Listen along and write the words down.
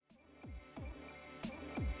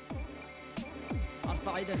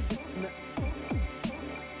ارفع ايدك في السماء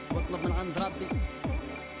واطلب من عند ربي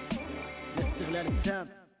الاستغلال التام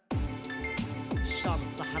الشعب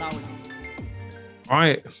الصحراوي. All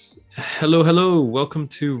right. Hello. Welcome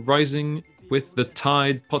to Rising with the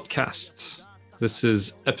Tide podcast. This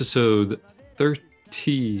is episode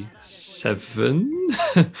 37,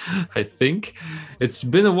 I think. It's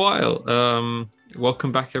been a while.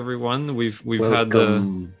 Welcome back, everyone. We've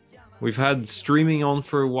had streaming on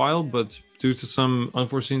for a while, but due to some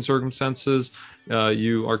unforeseen circumstances,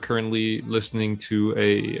 you are currently listening to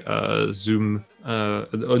a Zoom,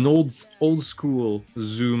 an old school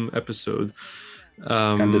Zoom episode.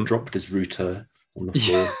 Kind of dropped his router on the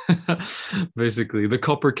floor. Basically, the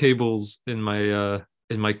copper cables in my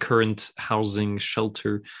current housing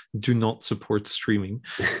shelter do not support streaming,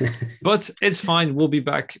 but it's fine. We'll be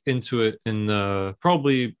back into it in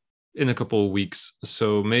probably in a couple of weeks.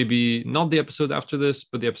 So maybe not the episode after this,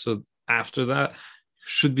 but the episode after that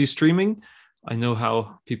should be streaming. I know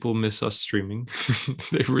how people miss us streaming.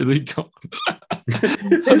 They really don't.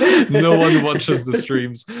 No one watches the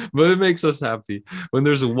streams, but it makes us happy when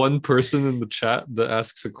there's one person in the chat that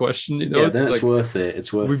asks a question. You know, then it's worth it.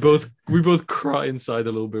 It's worth it. We both cry inside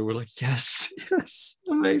a little bit. We're like, yes,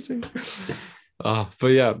 amazing.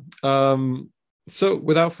 But yeah. So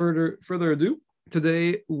without further ado,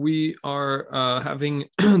 today we are having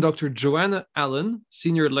Dr. Joanna Allen,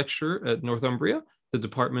 senior lecturer at Northumbria, the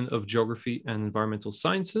Department of Geography and Environmental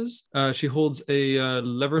Sciences. She holds a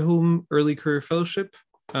Leverhulme Early Career Fellowship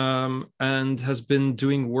and has been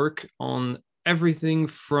doing work on everything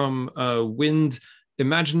from wind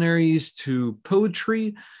imaginaries to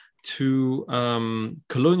poetry to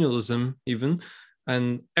colonialism even,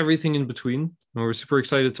 and everything in between. And we're super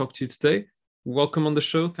excited to talk to you today. Welcome on the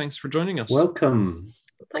show. Thanks for joining us. Welcome.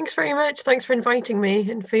 Thanks very much. Thanks for inviting me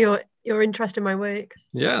and for your interest in my work.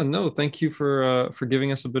 Yeah, no, thank you for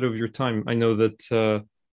giving us a bit of your time. I know that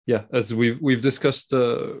as we've discussed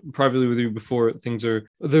privately with you before, things are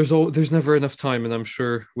there's never enough time, and I'm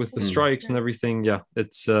sure with the strikes and everything,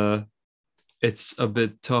 it's a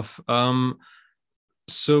bit tough.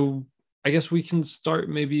 So I guess we can start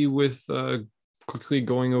maybe with quickly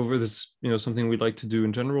going over this, something we'd like to do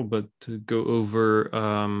in general, but to go over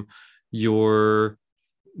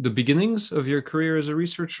the beginnings of your career as a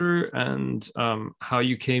researcher and how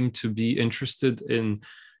you came to be interested in,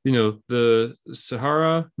 the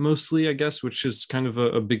Sahara mostly, I guess, which is kind of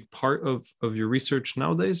a big part of your research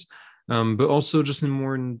nowadays, but also just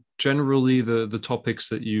in generally the topics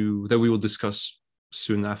that we will discuss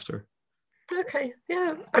soon after. Okay,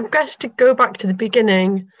 yeah, I guess to go back to the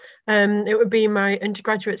beginning, it would be my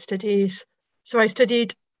undergraduate studies. So I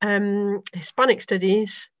studied Hispanic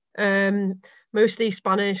studies, mostly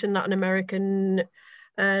Spanish and Latin American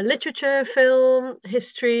literature, film,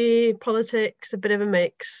 history, politics, a bit of a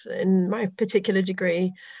mix in my particular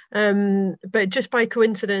degree. But just by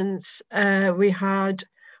coincidence, we had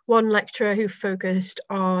one lecturer who focused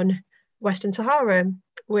on Western Sahara,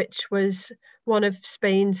 which was one of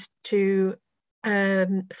Spain's two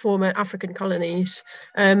former African colonies.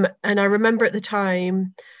 And I remember at the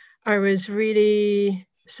time, I was really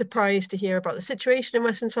surprised to hear about the situation in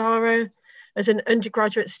Western Sahara. As an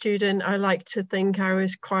undergraduate student, I like to think I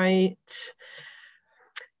was quite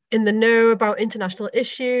in the know about international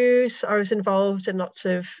issues. I was involved in lots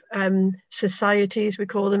of societies, we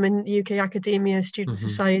call them in UK academia, student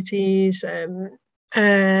societies,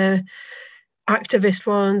 activist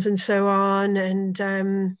ones, and so on.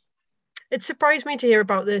 And it surprised me to hear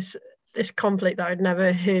about this conflict that I'd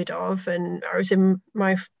never heard of. And I was in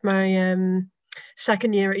my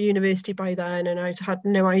second year at university by then, and I had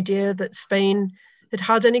no idea that Spain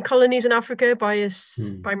had any colonies in Africa by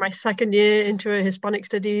my second year into a Hispanic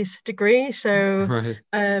studies degree. So right.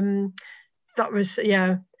 That was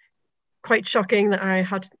quite shocking that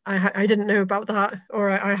I didn't know about that,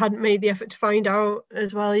 or I hadn't made the effort to find out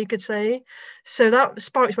as well, you could say. So that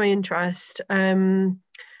sparked my interest.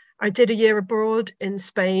 I did a year abroad in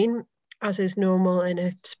Spain, as is normal in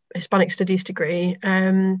a Hispanic studies degree.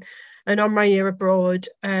 And on my year abroad,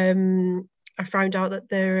 I found out that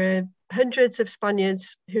there are hundreds of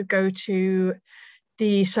Spaniards who go to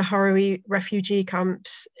the Sahrawi refugee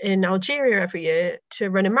camps in Algeria every year to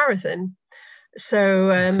run a marathon.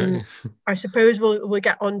 So I suppose we'll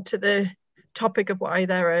get on to the topic of why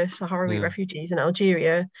there are Sahrawi refugees in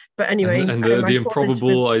Algeria. But anyway, and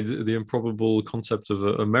the improbable concept of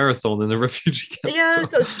a marathon in a refugee camp. Yeah,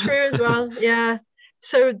 that's true as well. Yeah.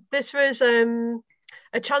 So this was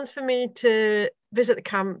a chance for me to visit the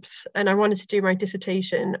camps, and I wanted to do my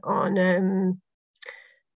dissertation on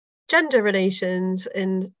gender relations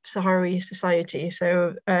in Sahrawi society.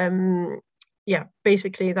 So yeah,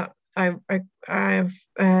 basically that I've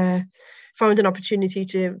found an opportunity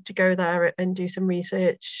to go there and do some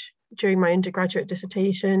research during my undergraduate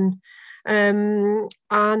dissertation. And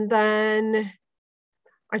then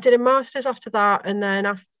I did a master's after that, and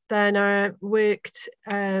then I worked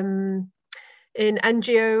in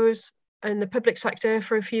NGOs and the public sector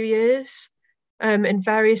for a few years, in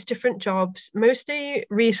various different jobs, mostly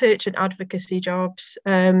research and advocacy jobs,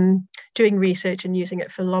 doing research and using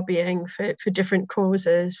it for lobbying for different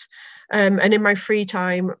causes. And in my free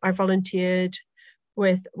time, I volunteered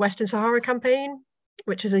with Western Sahara Campaign,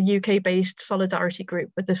 which is a UK-based solidarity group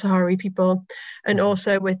with the Sahrawi people, and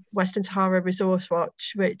also with Western Sahara Resource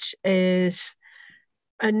Watch, which is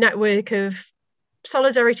a network of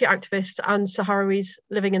solidarity activists and Sahrawis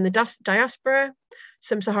living in the diaspora,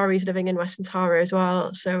 some Sahrawis living in Western Sahara as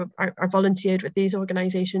well. So I volunteered with these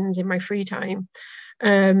organizations in my free time.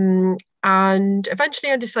 And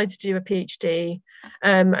eventually I decided to do a PhD,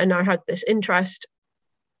 and I had this interest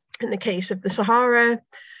in the case of the Sahara,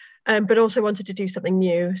 but also wanted to do something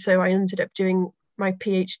new. So I ended up doing my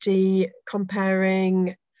PhD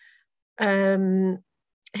comparing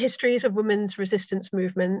histories of women's resistance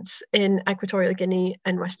movements in Equatorial Guinea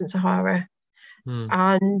and Western Sahara.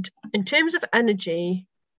 And in terms of energy,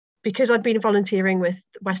 because I'd been volunteering with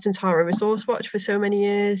Western Sahara Resource Watch for so many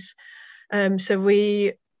years, so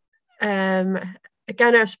we, again,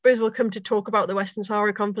 I suppose we'll come to talk about the Western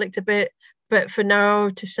Sahara conflict a bit, but for now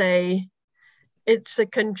to say it's a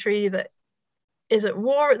country that is at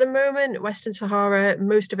war at the moment. Western Sahara,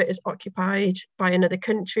 most of it is occupied by another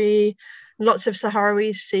country. Lots of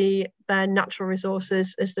Sahrawis see their natural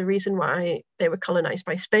resources as the reason why they were colonized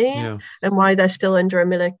by Spain, and why they're still under a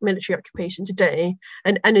military occupation today.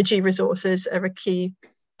 And energy resources are a key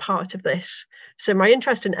part of this. So my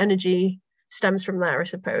interest in energy stems from there, I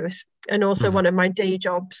suppose. And also one of my day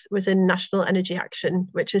jobs was in National Energy Action,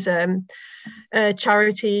 which is a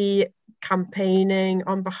charity campaigning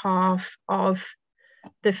on behalf of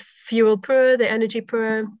the fuel poor, the energy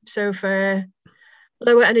poor. So for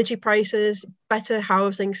lower energy prices, better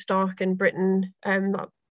housing stock in Britain, that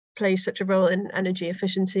plays such a role in energy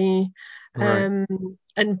efficiency, and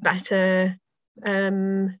better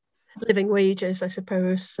living wages, I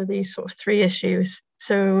suppose. So these sort of three issues.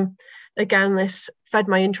 So again, this fed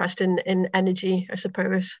my interest in energy, I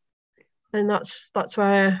suppose. And that's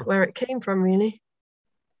where it came from, really.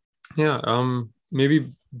 Yeah. Maybe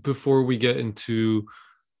before we get into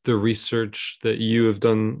the research that you have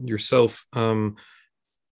done yourself, I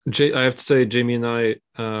have to say, Jamie and I,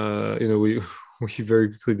 we very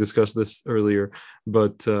quickly discussed this earlier,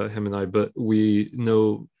 but we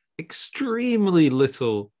know extremely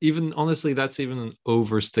little. Even honestly, that's even an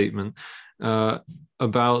overstatement,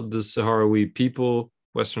 about the Sahrawi people,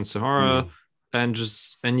 Western Sahara, and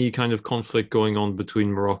just any kind of conflict going on between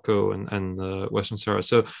Morocco and Western Sahara.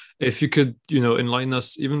 So if you could, enlighten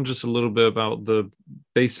us even just a little bit about the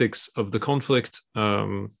basics of the conflict.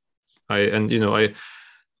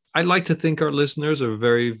 I like to think our listeners are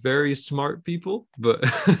very, very smart people, but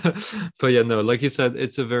but yeah, no, like you said,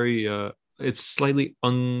 it's a very it's slightly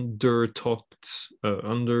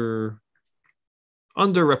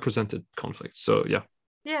underrepresented conflict. So yeah,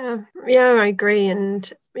 I agree,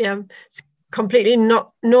 and it's completely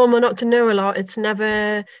not normal not to know a lot. It's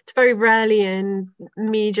very rarely in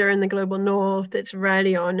media in the global north. It's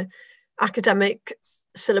rarely on academic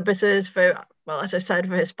syllabuses for, well, as I said,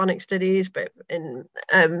 for Hispanic studies, but in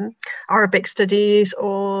Arabic studies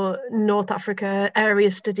or North Africa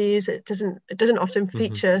area studies, it doesn't often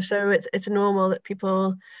feature. So it's normal that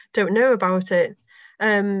people don't know about it.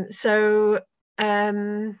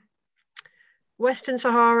 Western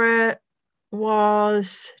Sahara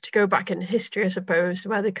was, to go back in history, I suppose,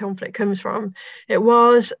 where the conflict comes from, it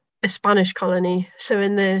was a Spanish colony. So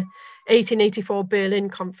in the 1884 Berlin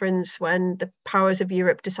Conference, when the powers of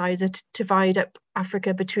Europe decided to divide up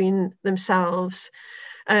Africa between themselves,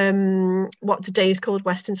 what today is called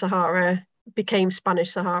Western Sahara became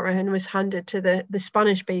Spanish Sahara and was handed to the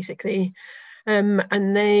Spanish, basically.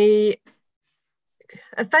 And they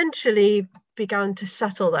eventually began to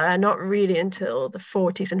settle there, not really until the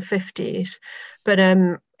 40s and 50s. But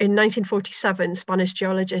in 1947, Spanish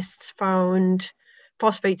geologists found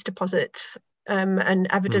phosphates deposits, and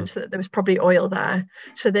evidence that there was probably oil there.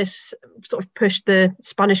 So this sort of pushed the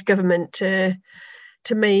Spanish government to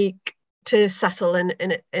settle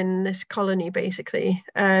in this colony, basically.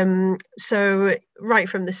 So right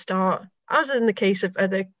from the start, as in the case of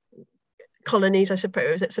other colonies, I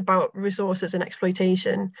suppose, it's about resources and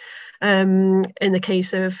exploitation. In the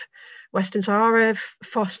case of Western Sahara,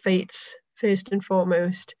 phosphates first and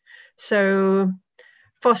foremost. So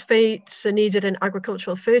Phosphates are needed in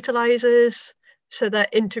agricultural fertilizers, so they're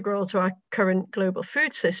integral to our current global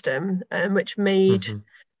food system, which made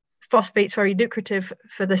phosphates very lucrative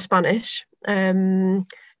for the Spanish.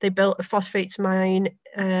 They built a phosphates mine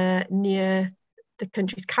near the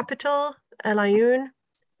country's capital, El Aaiún,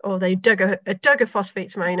 or they dug a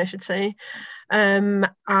phosphates mine, I should say.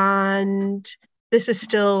 And this is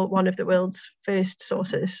still one of the world's first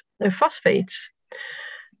sources of phosphates.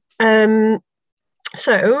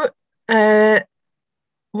 So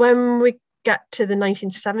when we get to the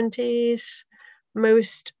 1970s,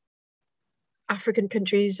 most African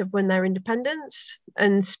countries have won their independence,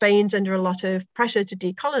 and Spain's under a lot of pressure to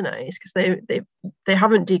decolonize because they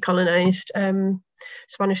haven't decolonized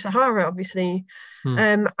Spanish Sahara, obviously.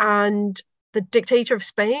 And the dictator of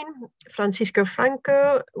Spain, Francisco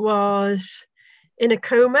Franco, was in a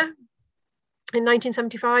coma in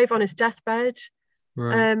 1975 on his deathbed.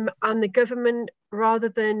 Right. And the government, rather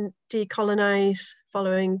than decolonize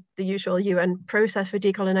following the usual UN process for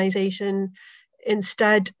decolonization,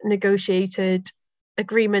 instead negotiated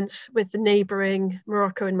agreements with the neighboring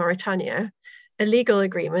Morocco and Mauritania, illegal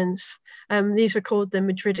agreements. These were called the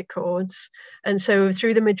Madrid Accords. And so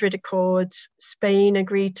through the Madrid Accords, Spain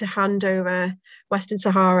agreed to hand over Western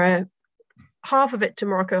Sahara, half of it to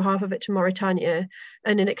Morocco, half of it to Mauritania.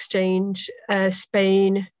 And in exchange,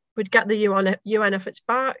 Spain would get the UN efforts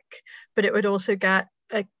back, but it would also get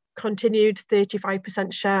a continued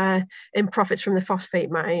 35% share in profits from the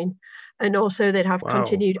phosphate mine. And also they'd have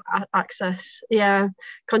continued access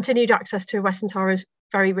to Western Sahara's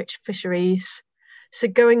very rich fisheries. So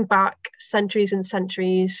going back centuries and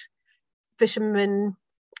centuries, fishermen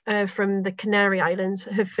from the Canary Islands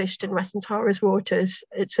have fished in Western Sahara's waters.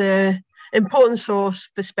 It's an important source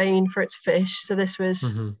for Spain for its fish. So this was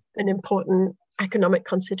an important economic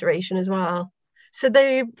consideration as well. So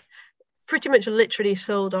they pretty much literally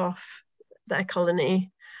sold off their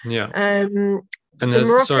colony. Yeah. And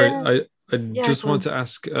sorry, I just want to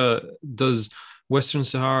ask, does Western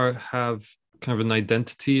Sahara have kind of an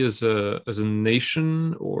identity as a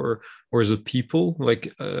nation or as a people?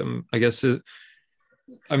 Like, I guess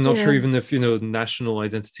I'm not sure even if, national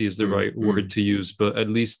identity is the right word to use, but at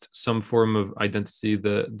least some form of identity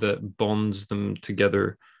that bonds them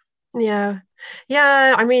together. Yeah,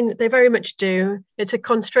 I mean, they very much do. It's a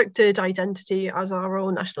constructed identity, as are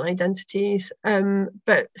all national identities.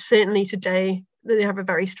 But certainly today, they have a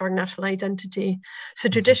very strong national identity. So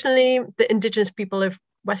traditionally, the indigenous people of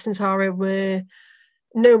Western Sahara were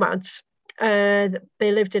nomads. They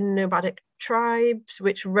lived in nomadic tribes,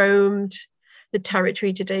 which roamed the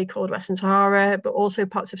territory today called Western Sahara, but also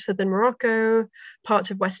parts of southern Morocco,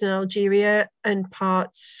 parts of Western Algeria, and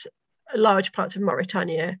large parts of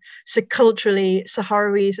Mauritania. So culturally,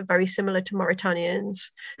 Sahrawis are very similar to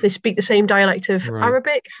Mauritanians. They speak the same dialect of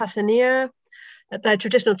Arabic, Hassaniya. Their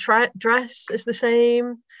traditional dress is the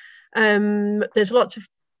same. There's lots of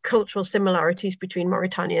cultural similarities between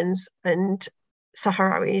Mauritanians and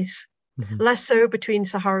Sahrawis, less so between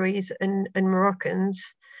Sahrawis and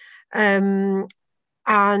Moroccans. And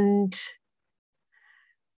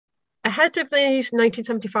ahead of these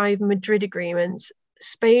 1975 Madrid agreements,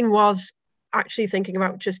 Spain was actually thinking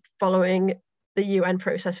about just following the UN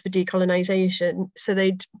process for decolonization. So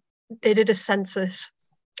they did a census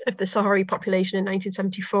of the Sahrawi population in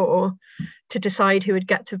 1974 to decide who would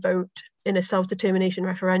get to vote in a self-determination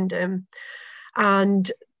referendum.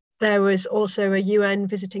 And there was also a UN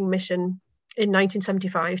visiting mission in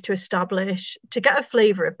 1975 to get a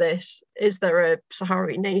flavor of this. Is there a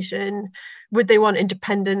Sahrawi nation? Would they want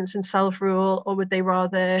independence and self-rule, or would they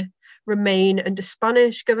rather remain under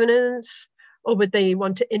Spanish governance, or would they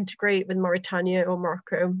want to integrate with Mauritania or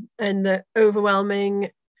Morocco? And the overwhelming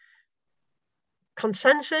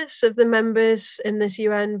consensus of the members in this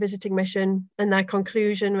UN visiting mission and their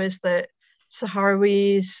conclusion was that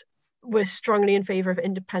Sahrawis were strongly in favor of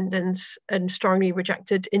independence and strongly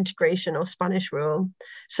rejected integration or Spanish rule.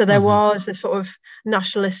 So there was this sort of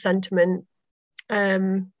nationalist sentiment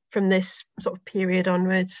from this sort of period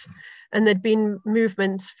onwards. And there'd been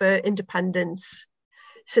movements for independence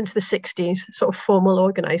since the 60s, sort of formal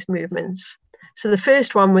organized movements. So the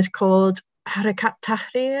first one was called Harakat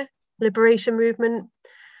Tahrir, Liberation Movement.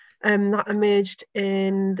 That emerged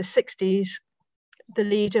in the 60s. The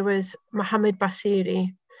leader was Mohamed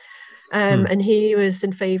Basiri. And he was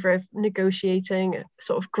in favor of negotiating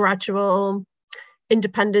sort of gradual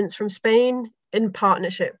independence from Spain in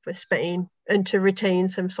partnership with Spain and to retain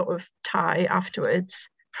some sort of tie afterwards,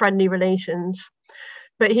 friendly relations.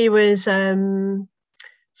 But he was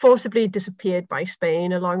forcibly disappeared by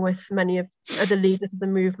Spain, along with many of other leaders of the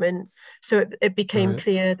movement. So it became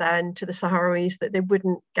clear then to the Sahrawis that they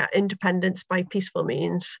wouldn't get independence by peaceful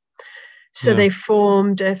means. So they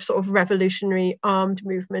formed a sort of revolutionary armed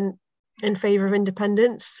movement in favor of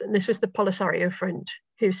independence. And this was the Polisario Front,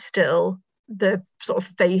 who's still the sort of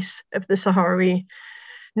face of the Sahrawi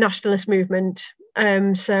nationalist movement.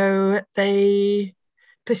 So they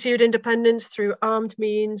pursued independence through armed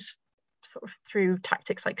means, sort of through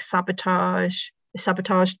tactics like sabotage. They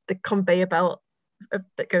sabotaged the conveyor belt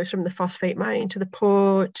that goes from the phosphate mine to the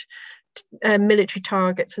port, military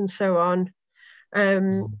targets, and so on.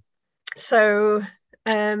 So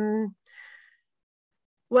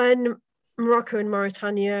when Morocco and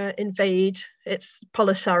Mauritania invade, it's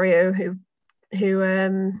Polisario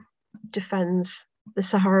who defends the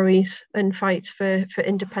Sahrawis and fights for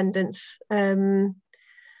independence. And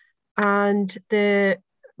the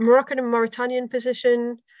Moroccan and Mauritanian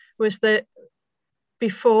position was that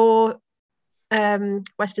before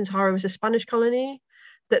Western Sahara was a Spanish colony,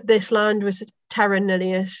 that this land was terra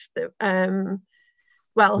nullius, that,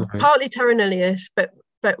 partly terra nullius, but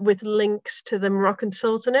with links to the Moroccan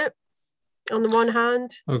Sultanate on the one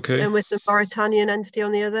hand, and with the Mauritanian entity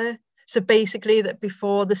on the other. So basically that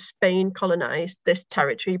before the Spain colonized, this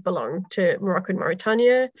territory belonged to Morocco and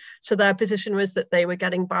Mauritania. So their position was that they were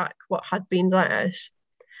getting back what had been theirs.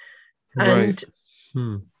 And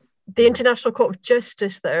the International Court of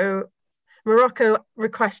Justice, though, Morocco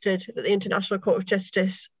requested that the International Court of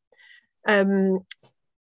Justice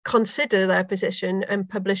consider their position and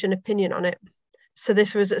publish an opinion on it. So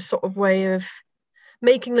this was a sort of way of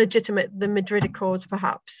making legitimate the Madrid Accords,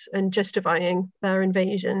 perhaps, and justifying their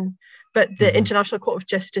invasion. But the International Court of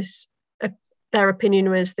Justice, their opinion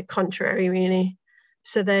was the contrary, really.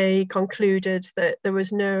 So they concluded that there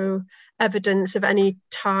was no evidence of any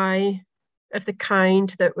tie of the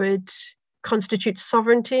kind that would constitute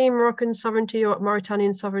sovereignty, Moroccan sovereignty or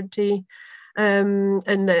Mauritanian sovereignty, and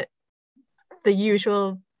that the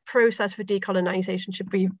usual process for decolonization should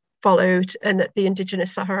be followed, and that the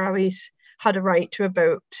indigenous Sahrawis had a right to a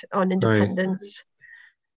vote on independence.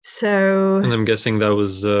 So, and I'm guessing that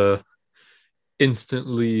was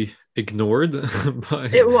instantly ignored by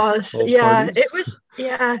it was, parties.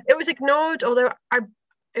 it was ignored. Although,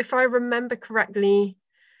 if I remember correctly,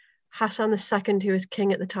 Hassan II, who was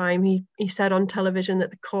king at the time, he said on television that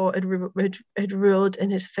the court had ruled in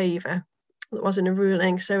his favor. It wasn't a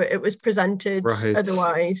ruling, so it was presented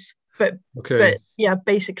otherwise. But yeah,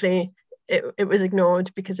 basically it was ignored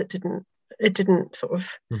because it didn't sort of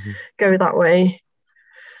go that way.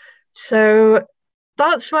 So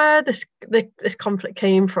that's where this conflict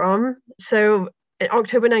came from. So in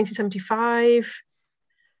October 1975,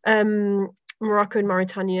 Morocco and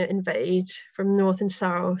Mauritania invade from north and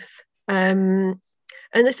south. And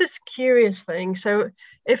this is a curious thing. So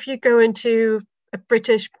if you go into a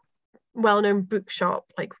British well-known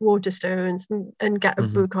bookshop like Waterstones and get a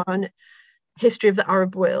book on history of the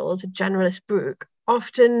Arab world, a generalist book,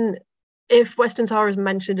 often if Western Sahara is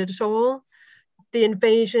mentioned at all, the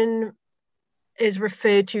invasion is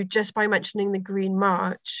referred to just by mentioning the Green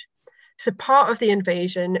March. So part of the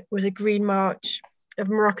invasion was a Green March of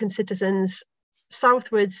Moroccan citizens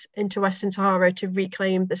southwards into Western Sahara to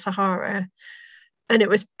reclaim the Sahara. And it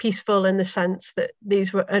was peaceful in the sense that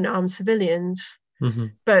these were unarmed civilians.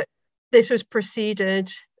 But this was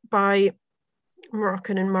preceded by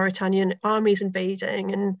Moroccan and Mauritanian armies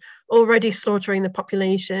invading and already slaughtering the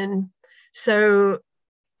population. So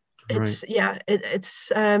it's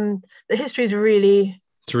the history is really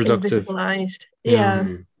reductive. invisibilized. I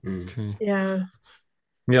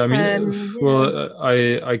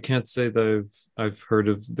mean, I can't say that I've heard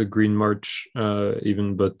of the Green March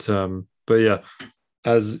even, but yeah,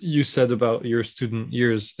 as you said about your student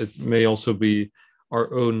years, it may also be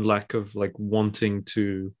our own lack of like wanting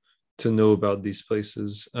to know about these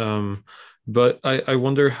places. But I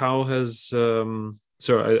wonder how has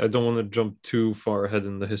sorry, I don't want to jump too far ahead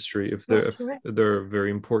in the history if there are very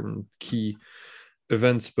important key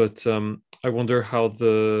events, but I wonder how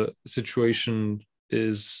the situation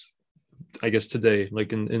is, I guess, today,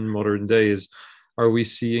 like in modern days. Are we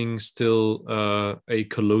seeing still a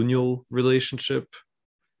colonial relationship?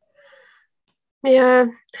 Yeah.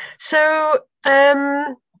 So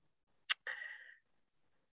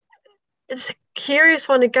it's a curious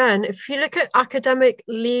one again. If you look at academic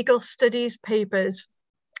legal studies papers,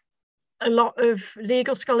 a lot of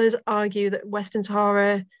legal scholars argue that Western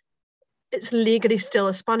Sahara, it's legally still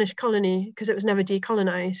a Spanish colony because it was never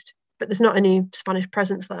decolonized, but there's not any Spanish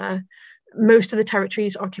presence there. Most of the territory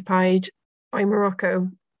is occupied by Morocco,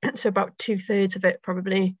 so about 2/3 of it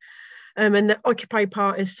probably. And the occupied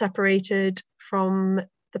part is separated from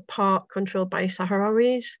the part controlled by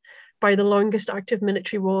Sahrawis by the longest active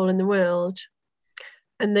military wall in the world.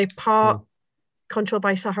 And the part controlled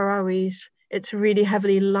by Sahrawis, it's really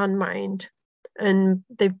heavily landmined. And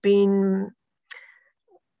they've been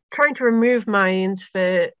trying to remove mines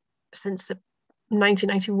since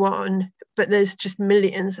 1991, but there's just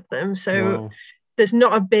millions of them. So there's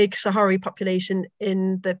not a big Sahrawi population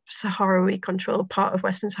in the Sahrawi controlled part of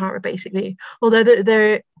Western Sahara, basically.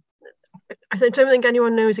 Although I don't think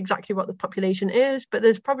anyone knows exactly what the population is, but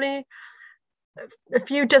there's probably a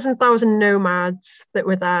few dozen thousand nomads that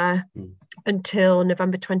were there until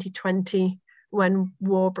November 2020, when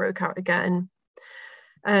war broke out again,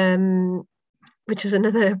 which is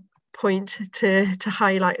another point to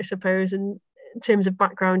highlight, I suppose, in terms of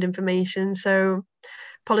background information. So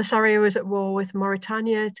Polisario was at war with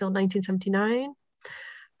Mauritania till 1979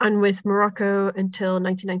 and with Morocco until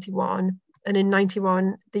 1991. And in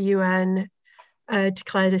 91, the UN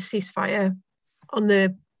declared a ceasefire on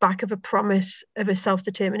the back of a promise of a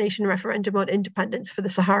self-determination referendum on independence for the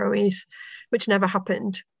Sahrawis, which never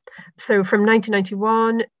happened. So from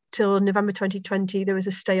 1991 till November 2020, there was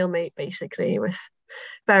a stalemate, basically, with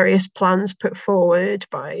various plans put forward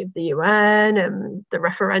by the UN and the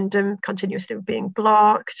referendum continuously being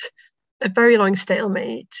blocked. A very long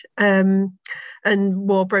stalemate. And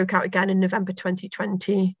war broke out again in November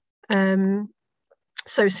 2020.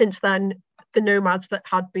 So since then, the nomads that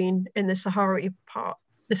had been in the Sahrawi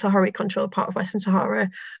controlled part of Western Sahara,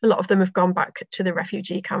 a lot of them have gone back to the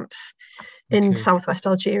refugee camps in southwest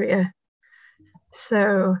Algeria.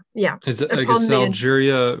 So yeah, I guess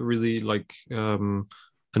Algeria really like an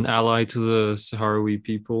ally to the Sahrawi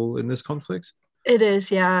people in this conflict? It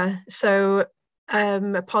is, yeah. So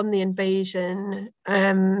upon the invasion,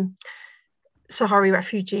 Sahrawi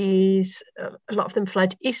refugees, a lot of them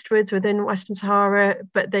fled eastwards within Western Sahara,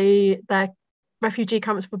 but their refugee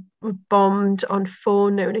camps were bombed on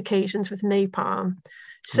 4 known occasions with napalm.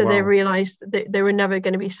 So they realized that they were never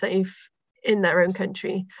going to be safe in their own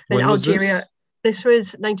country. In Algeria, this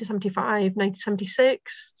was 1975,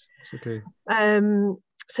 1976. Okay.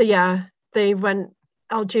 So yeah,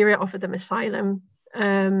 Algeria offered them asylum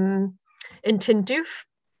in Tindouf,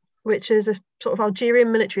 which is a sort of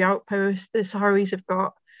Algerian military outpost. The Sahrawis have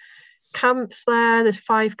got camps there. There's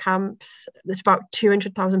 5 camps. There's about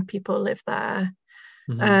 200,000 people live there.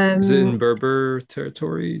 Is it in Berber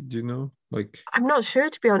territory? Do you know? I'm not sure,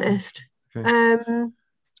 to be honest. Okay.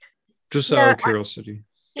 Just out of curiosity.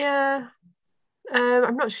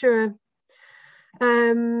 I'm not sure.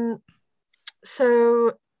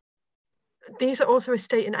 So these are also a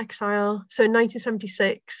state in exile. So in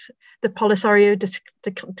 1976, the Polisario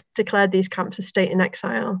declared these camps a state in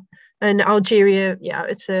exile. And Algeria,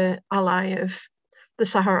 it's an ally of the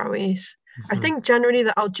Sahrawis. I think generally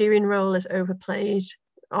the Algerian role is overplayed.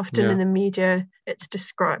 Often in the media, it's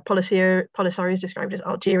described, Polisario is described as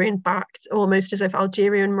Algerian-backed, almost as if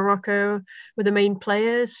Algeria and Morocco were the main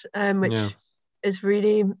players, which is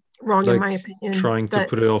really wrong, in my opinion. Trying to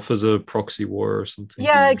put it off as a proxy war or something.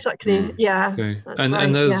 Yeah, exactly. Yeah. Okay.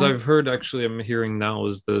 And as I've heard, actually, I'm hearing now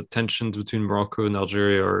is the tensions between Morocco and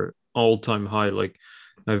Algeria are all-time high. Like,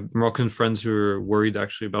 I have Moroccan friends who are worried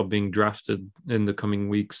actually about being drafted in the coming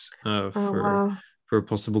weeks for a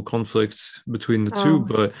possible conflict between the two,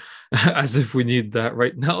 but as if we need that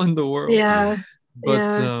right now in the world.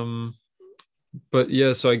 But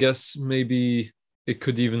yeah, so I guess maybe it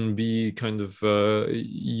could even be kind of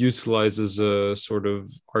utilized as a sort of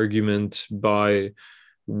argument by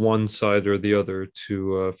one side or the other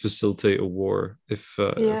to facilitate a war if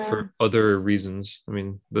for other reasons. I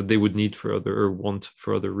mean, that they would need want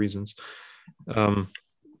for other reasons.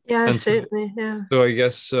 Certainly. So I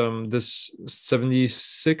guess this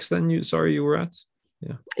 76 then you were at?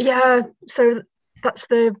 So that's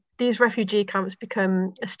these refugee camps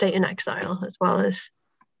become a state in exile as well as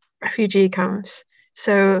refugee camps.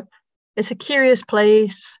 So it's a curious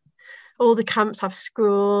place. All the camps have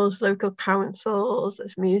schools, local councils,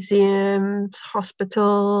 there's museums,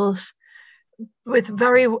 hospitals, with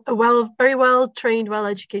very well trained, well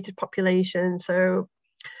educated population. So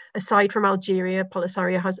aside from Algeria,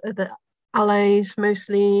 Polisario has other allies,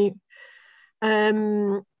 mostly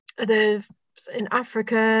in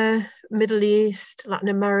Africa, Middle East, Latin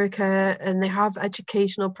America, and they have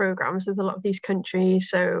educational programs with a lot of these countries.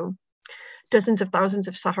 So dozens of thousands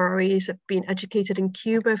of Sahrawis have been educated in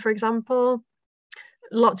Cuba, for example.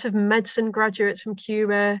 Lots of medicine graduates from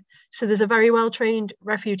Cuba. So there's a very well-trained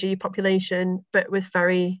refugee population, but with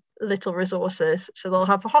very little resources. So they'll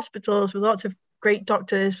have hospitals with lots of great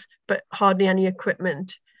doctors, but hardly any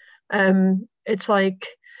equipment. It's like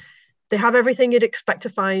they have everything you'd expect to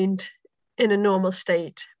find in a normal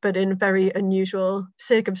state, but in very unusual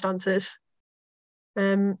circumstances.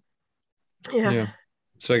 Yeah.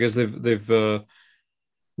 So I guess they've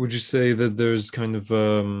would you say that there's kind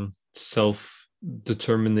of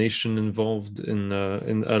self-determination involved in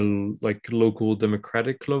a like local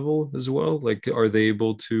democratic level as well? Like, are they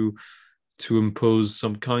able to impose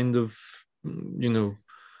some kind of, you know,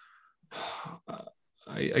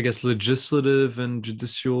 I guess legislative and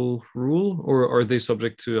judicial rule, or are they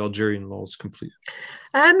subject to Algerian laws completely?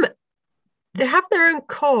 They have their own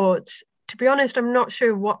courts. To be honest, I'm not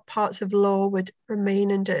sure what parts of law would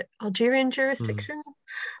remain under Algerian jurisdiction.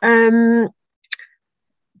 They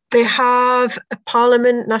have a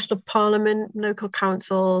parliament, national parliament, local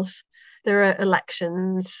councils. There are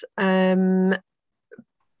elections.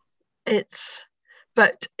 It's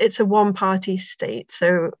a one-party state,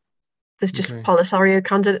 so there's just Polisario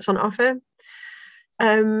candidates on offer.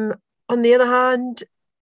 On the other hand,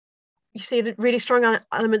 you see really strong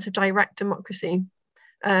elements of direct democracy.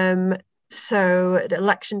 So at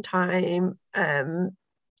election time,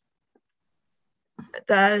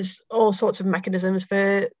 there's all sorts of mechanisms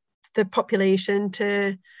for the population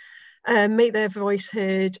to make their voice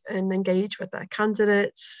heard and engage with their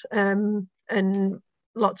candidates, and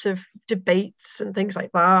lots of debates and things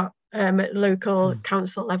like that at local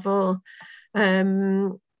council level.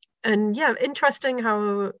 And yeah, interesting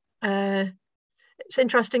how it's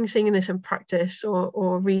interesting seeing this in practice,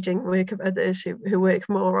 or reading work of others who work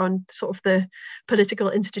more on sort of the political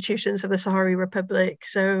institutions of the Sahrawi Republic.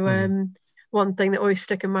 So one thing that always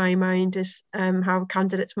stuck in my mind is how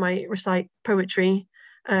candidates might recite poetry,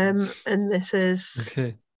 and this is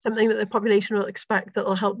something that the population will expect that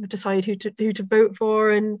will help decide who to vote for.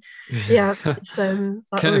 And yeah, it's can't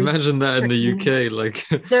imagine that in the UK, like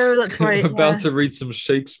no, that's right, about to read some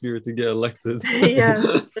Shakespeare to get elected.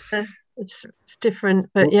 It's different,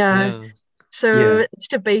 but so it's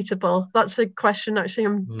debatable. That's a question actually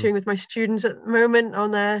I'm doing with my students at the moment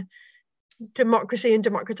on their democracy and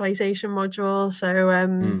democratization module.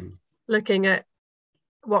 So looking at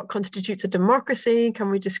what constitutes a democracy.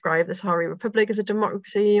 Can we describe the Sahrawi Republic as a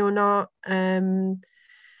democracy or not? And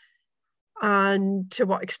to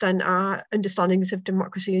what extent our understandings of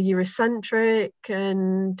democracy are Eurocentric,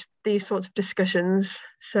 and these sorts of discussions.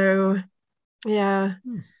 So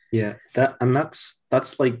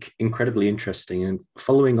that's like incredibly interesting. And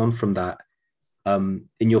following on from that, in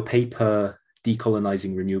your paper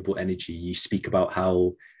Decolonizing Renewable Energy, you speak about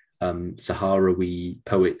how Sahrawi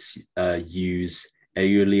poets use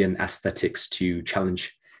Aeolian aesthetics to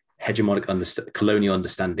challenge hegemonic colonial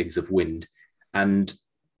understandings of wind. And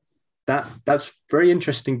that's very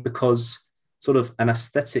interesting, because sort of an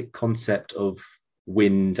aesthetic concept of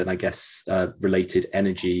wind and I guess related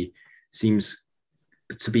energy seems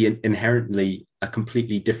to be inherently a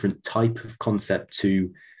completely different type of concept to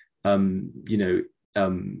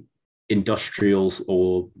industrials,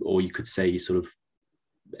 or you could say sort of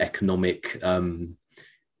economic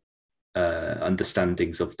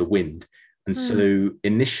understandings of the wind. And so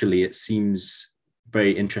initially it seems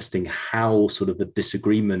very interesting how sort of a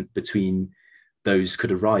disagreement between those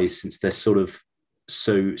could arise, since they're sort of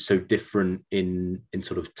so different in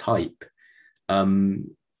sort of type.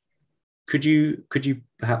 Could you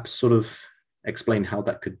perhaps sort of explain how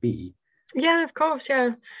that could be? Yeah, of course.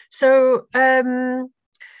 Yeah. So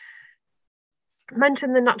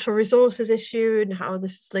mentioned the natural resources issue and how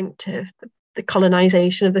this is linked to the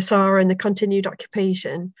colonization of the Sahara and the continued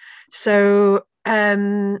occupation. So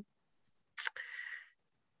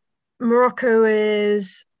Morocco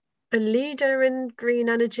is a leader in green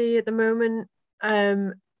energy at the moment,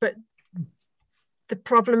 but the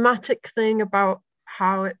problematic thing about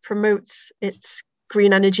how it promotes its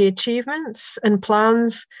green energy achievements and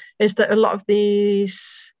plans is that a lot of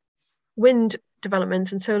these wind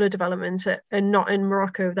developments and solar developments are not in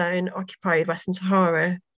Morocco, they're in occupied Western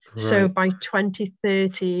Sahara. Right. So by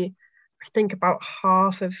 2030, I think about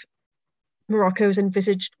half of Morocco's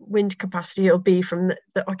envisaged wind capacity will be from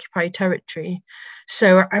the occupied territory.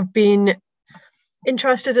 So I've been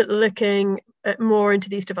interested at looking at more into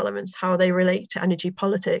these developments, how they relate to energy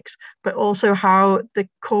politics, but also how the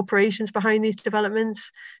corporations behind these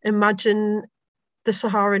developments imagine the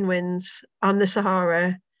Saharan winds and the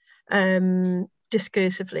Sahara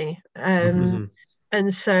discursively. And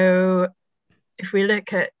so if we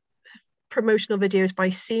look at promotional videos by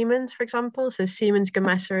Siemens, for example, so Siemens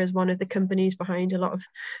Gamesa is one of the companies behind a lot of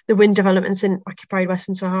the wind developments in occupied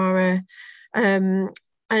Western Sahara.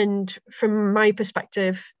 And from my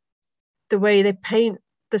perspective, the way they paint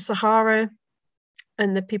the Sahara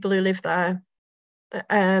and the people who live there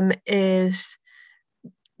is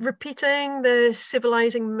repeating the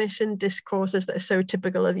civilizing mission discourses that are so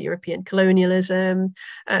typical of European colonialism,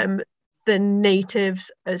 the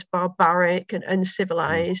natives as barbaric and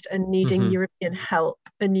uncivilized and needing European help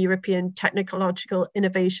and European technological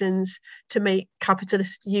innovations to make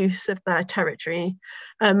capitalist use of their territory,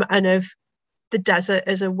 and of the desert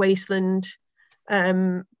as a wasteland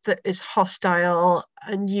that is hostile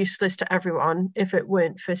and useless to everyone if it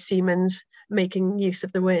weren't for Siemens making use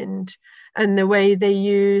of the wind. And the way they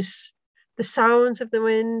use the sounds of the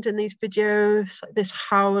wind in these videos, like this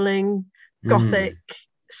howling gothic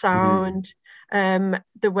sound,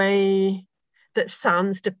 the way that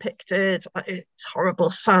sand's depicted, it's horrible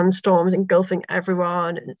sandstorms engulfing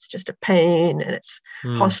everyone, and it's just a pain, and it's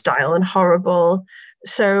hostile and horrible.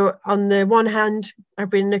 So on the one hand, I've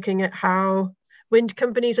been looking at how wind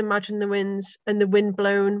companies imagine the winds and the wind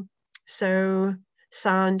blown, so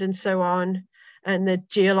sand and so on, and the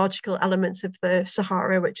geological elements of the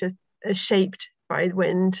Sahara, which are shaped by the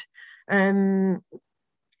wind,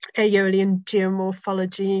 aeolian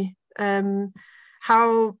geomorphology,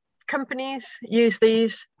 how companies use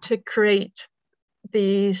these to create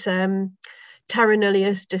these terra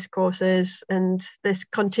nullius discourses and this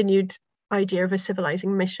continued idea of a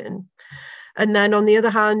civilizing mission. And then on the other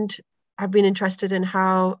hand, I've been interested in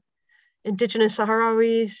how indigenous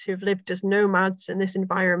Sahrawis who've lived as nomads in this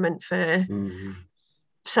environment for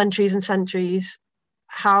centuries and centuries,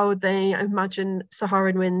 how they imagine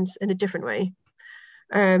Saharan winds in a different way,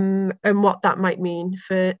 and what that might mean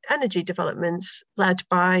for energy developments led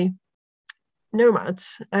by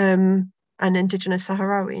nomads and indigenous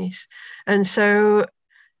Sahrawis. And so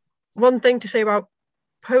one thing to say about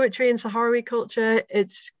poetry in Sahrawi culture,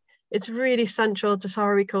 it's really central to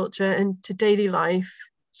Sahrawi culture and to daily life.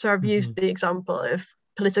 So I've used the example of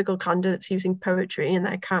political candidates using poetry in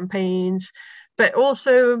their campaigns, but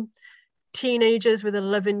also teenagers with a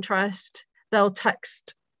love interest, they'll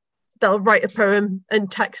write a poem and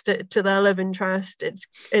text it to their love interest.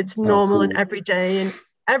 It's normal and everyday, and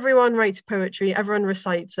everyone writes poetry, everyone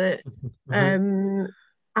recites it.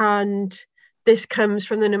 And this comes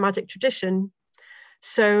from the nomadic tradition.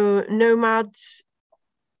 So nomads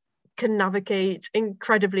can navigate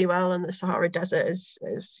incredibly well in the Sahara Desert,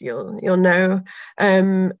 as you'll know.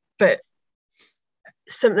 But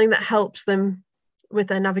something that helps them with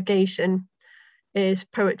their navigation is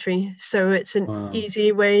poetry. So it's an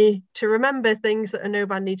easy way to remember things that a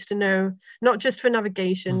nomad needs to know, not just for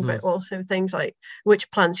navigation, but also things like which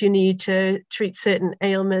plants you need to treat certain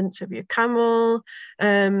ailments of your camel,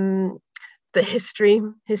 the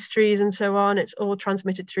histories and so on. It's all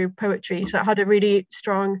transmitted through poetry. So it had a really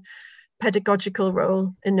strong pedagogical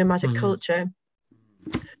role in nomadic culture.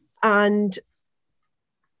 And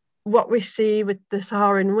what we see with the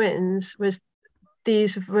Saharan winds was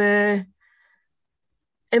these were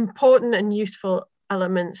important and useful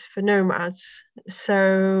elements for nomads.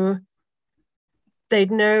 So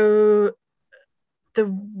they'd know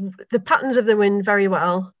the patterns of the wind very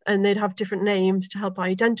well, and they'd have different names to help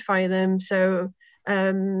identify them. So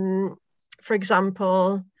for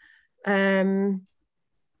example,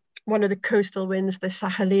 one of the coastal winds, the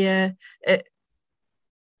Sahaliya, it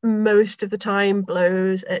most of the time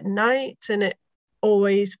blows at night, and it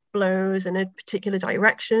always blows in a particular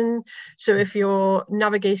direction. So if you're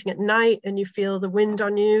navigating at night and you feel the wind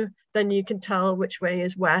on you, then you can tell which way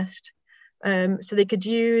is west. So they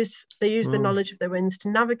use the knowledge of the winds to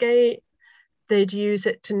navigate. They'd use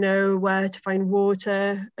it to know where to find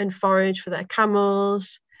water and forage for their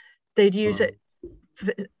camels. They'd use it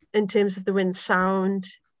in terms of the wind sound.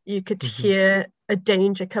 You could hear a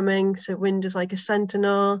danger coming, so wind is like a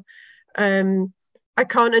sentinel. I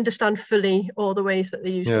can't understand fully all the ways that they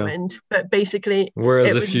use the wind, but basically,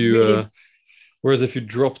 whereas if you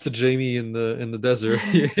dropped Jamie in the desert,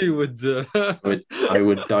 he would. I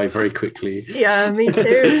would die very quickly. Yeah, me too.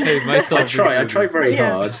 Hey, myself. I try very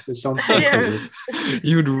hard. It sounds so cool.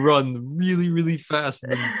 You would run really, really fast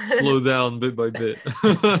and slow down bit by bit.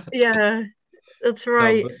 Yeah, that's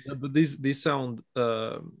right. No, but these sound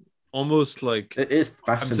almost like it is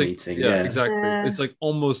fascinating. Yeah, exactly. Yeah. It's like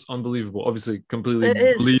almost unbelievable. Obviously, completely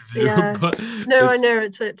believe you. Yeah. But no, I know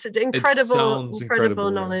it's an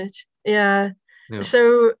incredible knowledge. Yeah.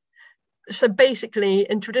 So basically,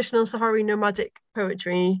 in traditional Sahrawi nomadic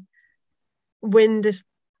poetry, wind is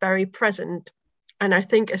very present, and I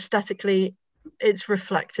think aesthetically, it's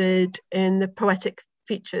reflected in the poetic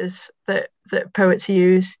features that poets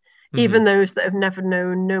use. Even those that have never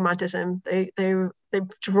known nomadism, they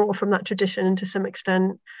draw from that tradition to some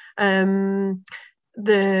extent.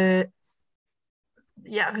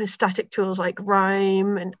 static tools like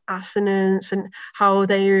rhyme and assonance and how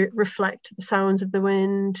they reflect the sounds of the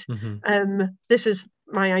wind. This is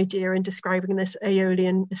my idea in describing this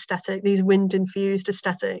Aeolian aesthetic, these wind-infused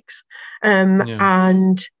aesthetics,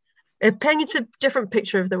 and it paints a different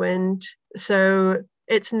picture of the wind. So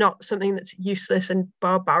it's not something that's useless and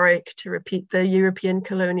barbaric, to repeat the European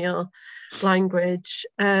colonial language.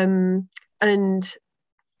 So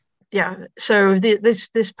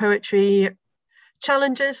this poetry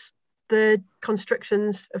challenges the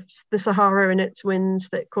constructions of the Sahara and its winds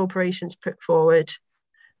that corporations put forward.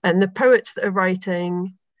 And the poets that are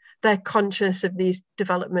writing, they're conscious of these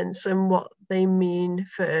developments and what they mean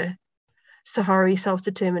for Sahrawi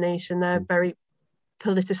self-determination. They're very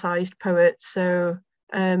politicized poets. So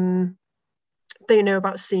they know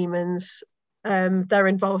about Siemens. They're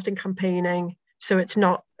involved in campaigning. So it's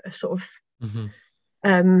not a sort of,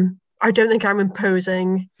 I don't think I'm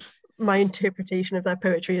imposing my interpretation of their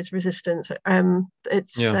poetry as resistance.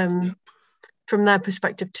 It's from their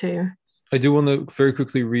perspective too. I do want to very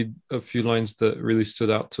quickly read a few lines that really stood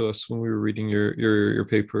out to us when we were reading your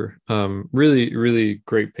paper. Really, really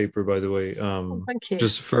great paper, by the way. Thank you.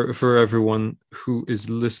 Just for everyone who is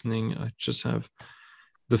listening, I just have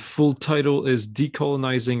the full title is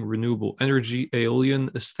Decolonizing Renewable Energy, Aeolian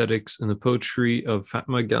Aesthetics in the Poetry of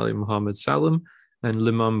Fatma Ghali Muhammad Salim and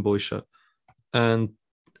Limam Boysha. And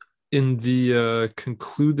in the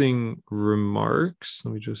concluding remarks,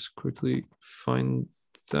 let me just quickly find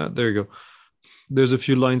that. There you go. There's a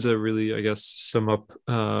few lines that really, I guess, sum up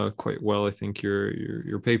quite well, I think,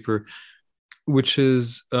 your paper, which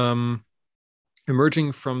is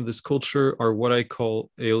emerging from this culture are what I call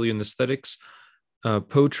Aeolian aesthetics,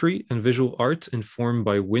 poetry and visual art informed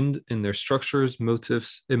by wind in their structures,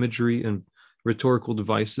 motifs, imagery, and rhetorical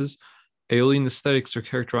devices. Aeolian aesthetics are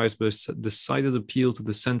characterized by a decided appeal to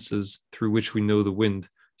the senses through which we know the wind,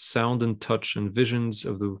 sound and touch, and visions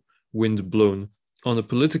of the wind blown. On a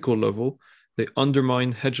political level, they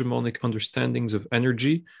undermine hegemonic understandings of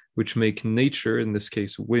energy, which make nature, in this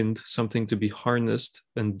case wind, something to be harnessed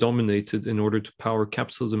and dominated in order to power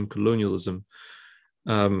capitalism, colonialism.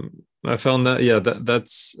 I found that,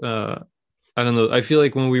 that's, I don't know, I feel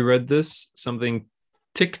like when we read this, something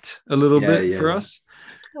ticked a little bit for us.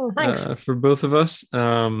 Oh, thanks. For both of us.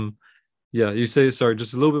 You say, sorry,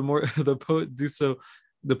 just a little bit more.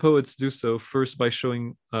 The poets do so first by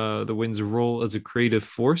showing the wind's role as a creative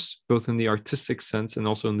force, both in the artistic sense and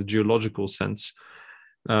also in the geological sense.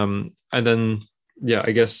 And then,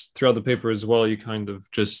 I guess throughout the paper as well, you kind of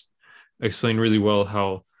just explain really well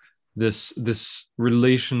how this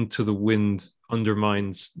relation to the wind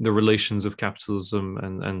undermines the relations of capitalism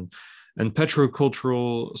and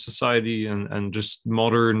petrocultural society and just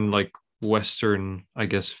modern, like Western, I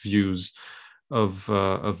guess, views of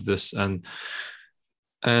this. And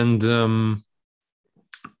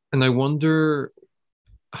I wonder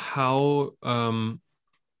how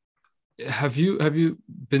have you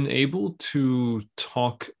been able to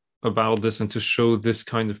talk about this and to show this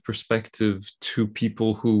kind of perspective to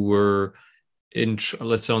people who were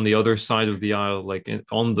let's say on the other side of the aisle, like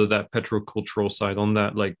on that petrocultural side, on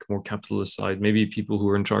that like more capitalist side, maybe people who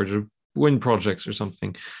are in charge of wind projects or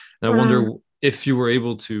something? And I wonder if you were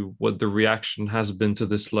able to, what the reaction has been to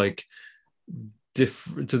this, like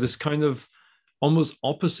to this kind of almost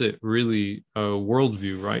opposite, really,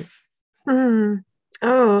 worldview, right?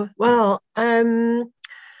 Oh, well,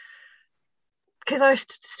 because I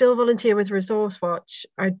still volunteer with Resource Watch,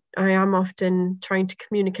 I am often trying to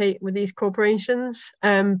communicate with these corporations,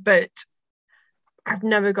 but I've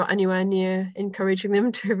never got anywhere near encouraging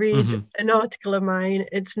them to read an article of mine.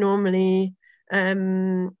 It's normally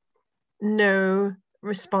no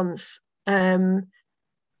response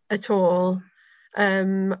at all,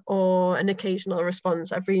 or an occasional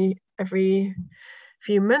response every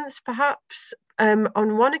few months, perhaps.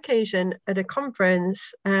 On one occasion at a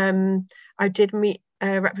conference, I did meet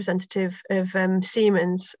a representative of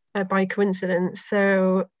Siemens by coincidence.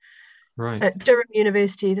 So at Durham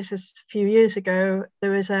University, this was a few years ago, there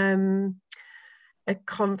was a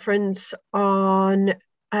conference on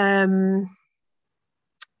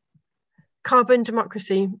carbon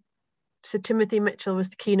democracy. So Timothy Mitchell was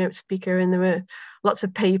the keynote speaker, and there were lots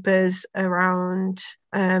of papers around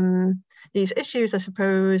these issues, I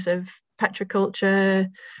suppose, of petroculture,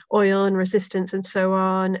 oil and resistance and so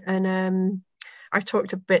on. And I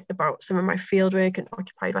talked a bit about some of my fieldwork in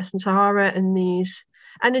occupied Western Sahara and these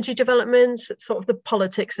energy developments, sort of the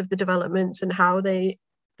politics of the developments and how they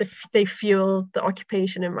fuel the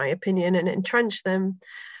occupation, in my opinion, and entrench them.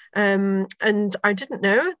 And I didn't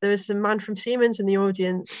know there was a man from Siemens in the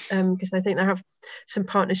audience, because I think they have some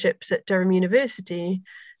partnerships at Durham University.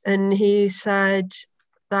 And he said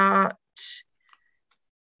that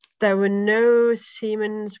there were no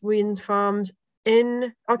Siemens wind farms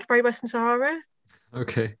in occupied Western Sahara,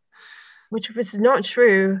 Okay. which was not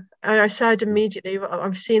true. And I said immediately, well,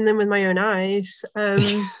 I've seen them with my own eyes. They're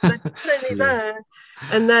clearly there.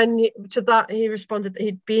 And then to that, he responded that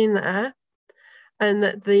he'd been there and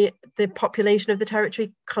that the population of the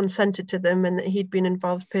territory consented to them and that he'd been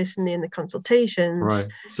involved personally in the consultations. Right.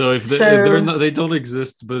 So if they're not, they don't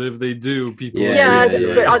exist, but if they do, people. Yeah,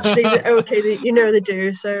 but actually, okay, they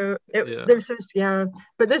do. So this is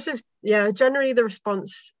but this is generally the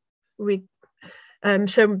response we.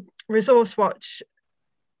 So Resource Watch,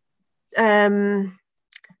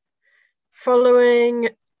 following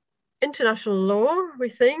international law, we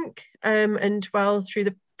think, and through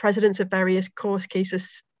the presidents of various court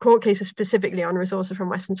cases specifically on resources from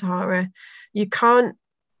Western Sahara, you can't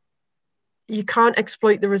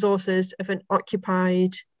exploit the resources of an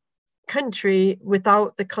occupied country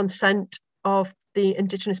without the consent of the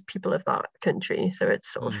indigenous people of that country. So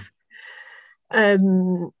it's sort of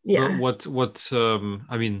what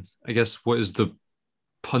I mean, I guess, what is the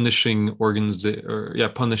punishing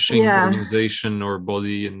organization or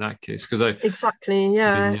body in that case? Because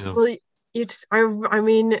I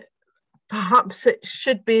mean, perhaps it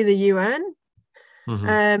should be the UN.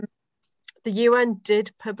 Mm-hmm. The UN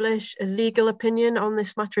did publish a legal opinion on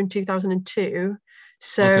this matter in 2002.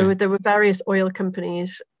 So there were various oil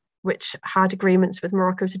companies which had agreements with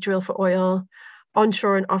Morocco to drill for oil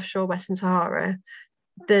onshore and offshore Western Sahara.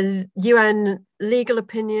 The UN legal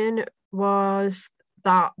opinion was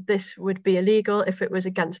that this would be illegal if it was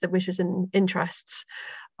against the wishes and interests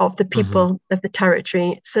of the people of the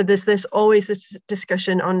territory. So there's always this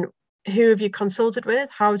discussion on who have you consulted with?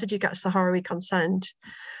 How did you get Sahrawi consent?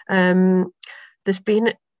 There's been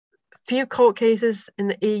a few court cases in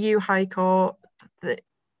the EU High Court, the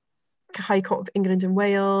High Court of England and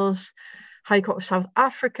Wales, High Court of South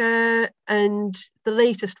Africa, and the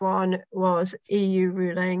latest one was EU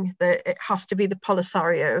ruling that it has to be the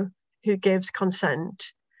Polisario who gives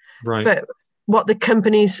consent. Right. But what the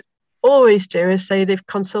companies always do is say they've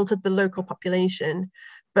consulted the local population,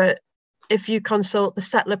 but if you consult the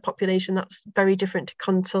settler population, that's very different to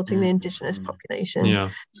consulting the indigenous population. Yeah.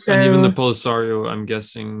 So, and even the Polisario, I'm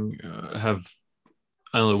guessing, have,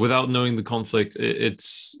 I don't know, without knowing the conflict,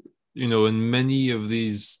 it's, in many of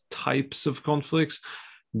these types of conflicts,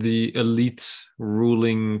 the elite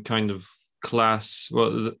ruling kind of class,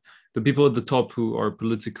 the people at the top who are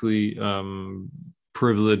politically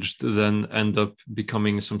privileged then end up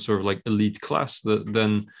becoming some sort of like elite class that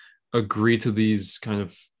then agree to these kind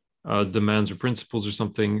of demands or principles or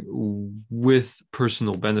something with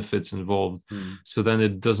personal benefits involved. So then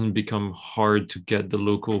it doesn't become hard to get the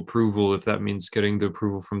local approval, if that means getting the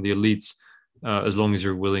approval from the elites, as long as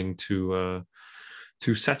you're willing to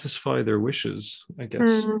satisfy their wishes, I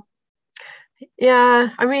guess.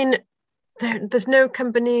 Yeah, I mean, there's no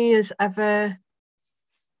company has ever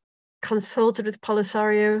consulted with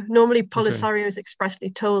Polisario. Normally Polisario has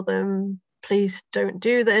expressly told them, please don't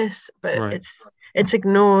do this, but it's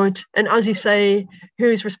ignored. And as you say,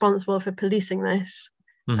 who's responsible for policing this?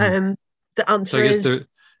 The answer is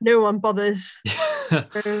no one bothers.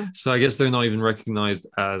 So I guess they're not even recognized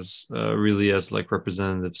as really as like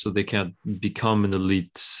representatives, so they can't become an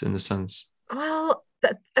elite in a sense. Well,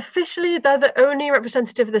 officially they're the only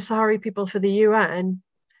representative of the Sahrawi people for the UN.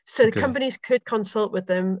 So the companies could consult with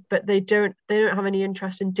them, but they don't have any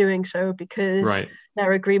interest in doing so because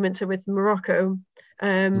their agreements are with Morocco.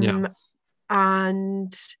 And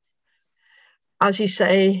as you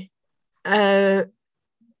say,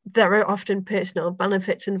 there are often personal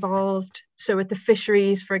benefits involved. So with the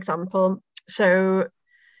fisheries, for example, so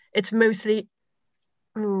it's mostly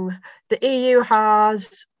the EU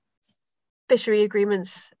has fishery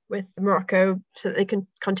agreements with Morocco so that they can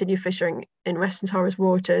continue fishing in Western Sahara's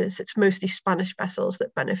waters. It's mostly Spanish vessels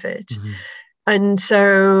that benefit. And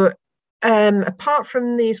so apart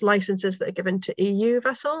from these licenses that are given to EU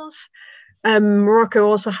vessels, Morocco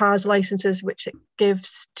also has licenses which it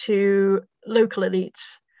gives to local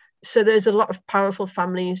elites. So there's a lot of powerful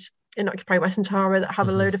families in occupied Western Sahara that have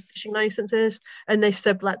a load of fishing licenses and they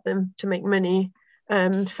sublet them to make money.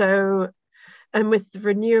 And with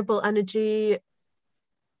renewable energy,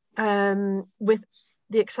 with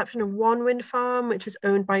the exception of one wind farm, which is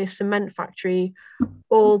owned by a cement factory,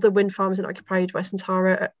 all the wind farms in occupied Western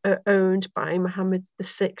Sahara are owned by Mohammed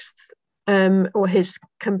VI or his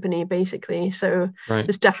company, basically. So Right.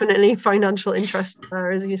 there's definitely financial interest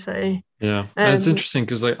there, as you say. Yeah, and it's interesting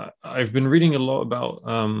because like I've been reading a lot about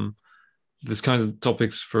this kind of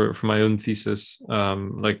topics for my own thesis,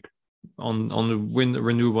 like on the wind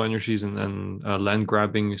renewable energies and land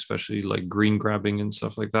grabbing, especially like green grabbing and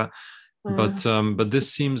stuff like that. But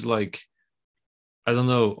this seems like, I don't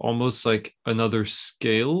know, almost like another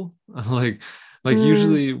scale. like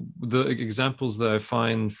usually the examples that I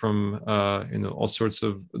find from all sorts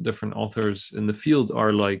of different authors in the field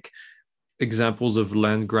are like examples of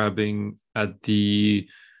land grabbing at the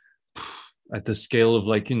scale of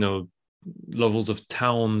like levels of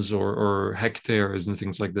towns or hectares and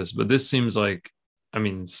things like this. But this seems like, I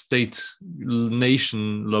mean, state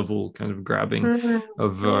nation level kind of grabbing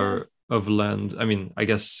of land. I mean, I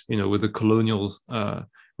guess with the colonial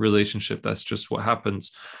relationship, that's just what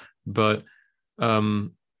happens. But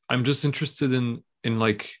I'm just interested in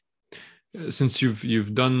like, since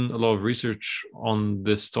you've done a lot of research on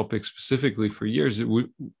this topic specifically for years,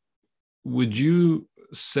 would you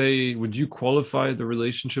qualify the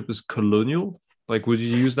relationship as colonial? Like, would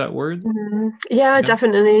you use that word? Yeah,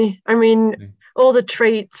 definitely. I mean, all the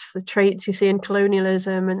traits you see in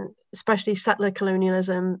colonialism, and especially settler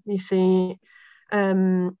colonialism, you see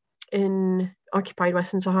in occupied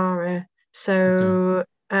Western Sahara. So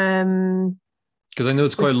because I know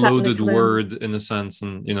it's quite a loaded word in a sense,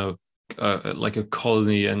 and like a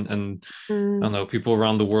colony, and I don't know, people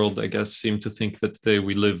around the world, I guess, seem to think that today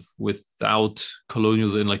we live without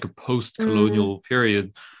colonial, in like a post-colonial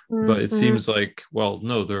period. But it seems like, well,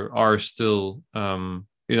 no, there are still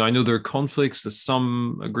I know there are conflicts that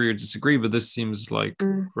some agree or disagree, but this seems like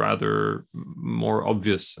rather more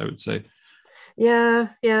obvious, I would say. Yeah.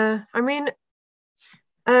 I mean,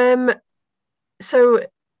 so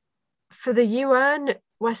for the UN,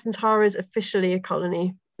 Western Sahara is officially a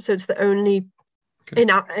colony. So it's the only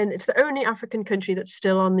and it's the only African country that's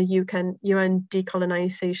still on the UN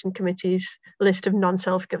Decolonization Committee's list of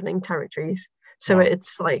non-self-governing territories. So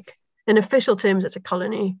it's like, in official terms, it's a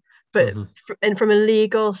colony. But and from a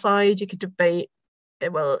legal side, you could debate,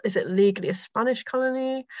 well, is it legally a Spanish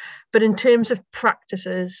colony? But in terms of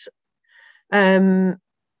practices, for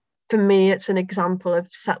me, it's an example of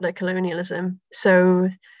settler colonialism. So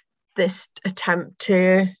this attempt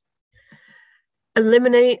to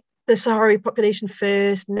eliminate the Sahrawi population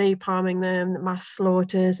first, napalming them, the mass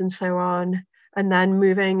slaughters and so on, and then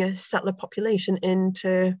moving a settler population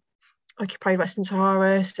into occupied Western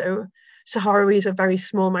Sahara. So Sahrawis are a very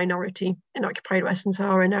small minority in occupied Western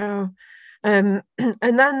Sahara now. And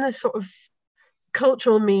then the sort of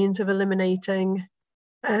cultural means of eliminating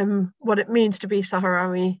what it means to be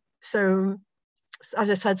Sahrawi. So,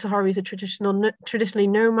 as I said, Sahrawis are traditionally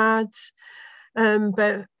nomads,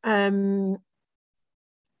 but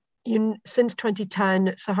since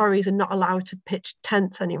 2010, Sahrawis are not allowed to pitch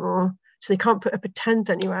tents anymore, so they can't put up a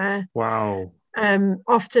tent anywhere. Wow.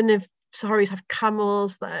 Often, if Sahrawis have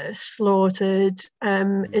camels that are slaughtered,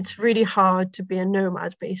 it's really hard to be a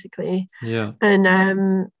nomad, basically. Yeah.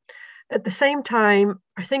 And at the same time,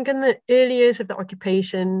 I think in the early years of the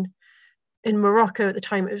occupation in Morocco at the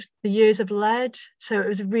time, it was the years of lead, so it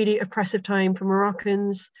was a really oppressive time for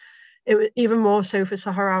Moroccans. It was even more so for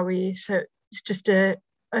Sahrawis. So it's just a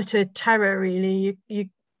utter terror, really.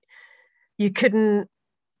 You couldn't,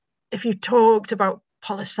 if you talked about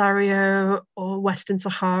Polisario or Western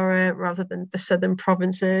Sahara rather than the southern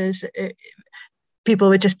provinces, people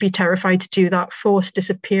would just be terrified to do that. Forced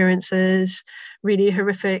disappearances, really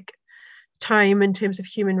horrific time in terms of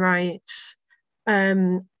human rights,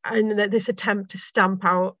 and this attempt to stamp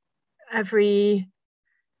out every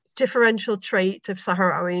differential trait of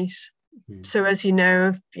Sahrawis. So, as you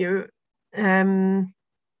know,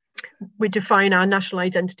 we define our national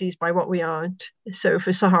identities by what we aren't. So for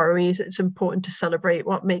Sahrawis, it's important to celebrate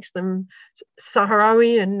what makes them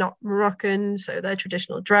Sahrawi and not Moroccan. So their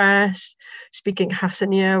traditional dress, speaking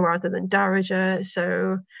Hassaniya rather than Darija.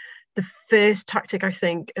 So the first tactic, I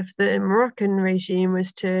think, of the Moroccan regime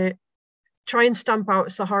was to try and stamp out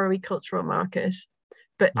Sahrawi cultural markers.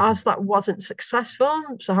 But as that wasn't successful,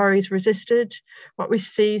 Sahrawis resisted. What we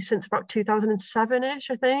see since about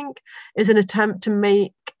 2007-ish, I think, is an attempt to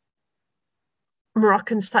make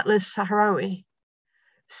Moroccan settlers Sahrawi.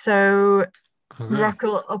 So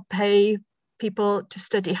Morocco will pay people to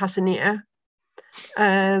study Hassaniya.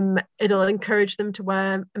 It'll encourage them to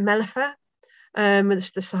wear melefa, which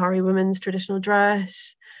is the Sahrawi women's traditional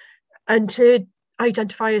dress, and to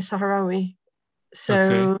identify as Sahrawi.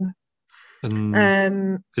 So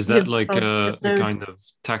is that like a kind of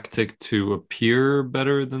tactic to appear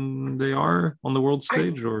better than they are on the world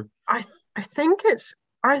stage? Or I think it's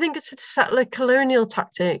I think it's a settler colonial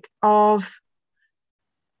tactic of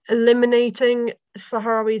eliminating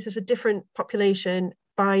Sahrawis as a different population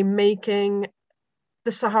by making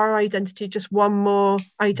the Sahara identity just one more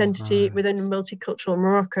identity Right. within multicultural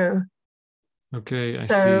Morocco. Okay, I see.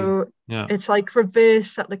 So Yeah. it's like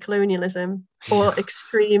reverse settler colonialism or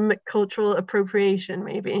extreme cultural appropriation,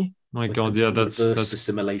 maybe. My It's God, a yeah, reverse that's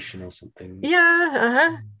assimilation or something.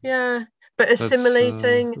 Yeah, yeah. But that's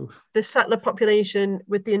assimilating oof. the settler population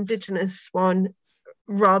with the indigenous one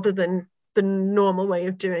rather than the normal way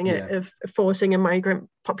of doing it, Yeah. of forcing a migrant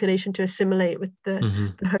population to assimilate with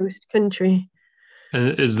Mhm. the host country.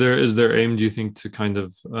 And is there aim, do you think, to kind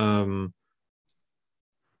of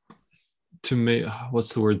to make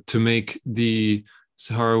what's the word, to make the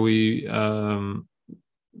Sahrawi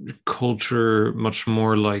culture much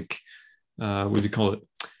more like what do you call it?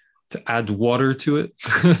 To add water to it,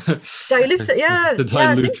 Dilute it, yeah, to yeah, I think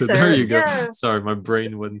dilute it. There so. you go. Yeah. Sorry, my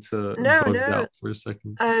brain went No, bugged no. out for a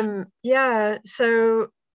second. Yeah.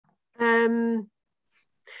 So, on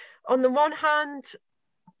the one hand,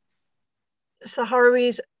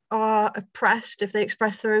 Sahrawis are oppressed if they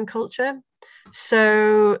express their own culture.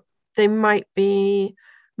 So they might be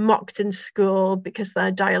mocked in school because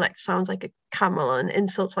their dialect sounds like a camel and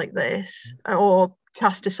insults like this, or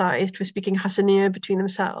chastised for speaking Hassaniya between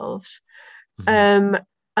themselves. Mhm.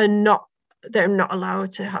 And they're not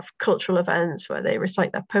allowed to have cultural events where they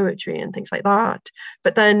recite their poetry and things like that.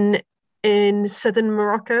 But then in southern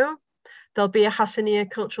Morocco, there'll be a Hassaniya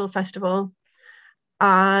cultural festival,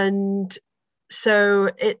 and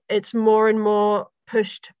so it's more and more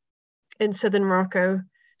pushed in southern Morocco,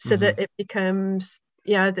 so that Mhm. it becomes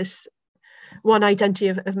this one identity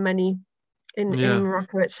of many in Yeah.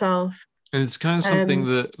 Morocco itself. And it's kind of something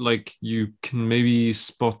that like you can maybe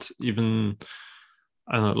spot even,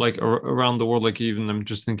 I don't know, like around the world, like even I'm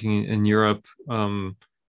just thinking in Europe.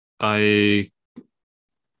 I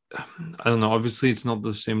I don't know, obviously it's not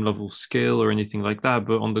the same level of scale or anything like that,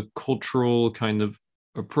 but on the cultural kind of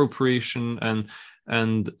appropriation and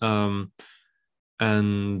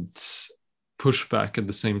pushback at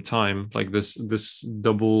the same time, like this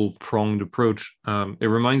double pronged approach. It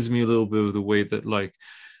reminds me a little bit of the way that like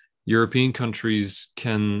European countries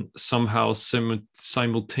can somehow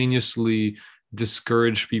simultaneously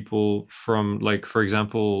discourage people from, like, for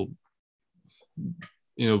example,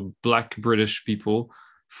 Black British people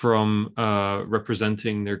from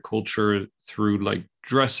representing their culture through like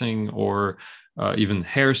dressing or even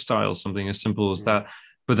hairstyle, something as simple as that.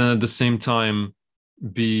 But then at the same time,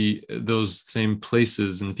 be those same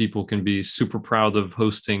places and people can be super proud of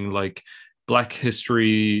hosting like Black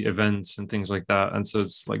history events and things like that. And so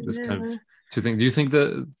it's like this kind of two things. Do you think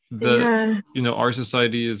that our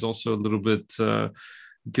society is also a little bit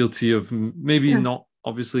guilty of maybe not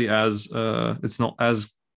obviously as it's not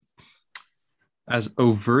as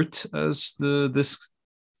overt as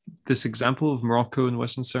this example of Morocco and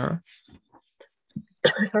Western Sahara?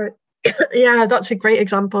 Sorry. Yeah, that's a great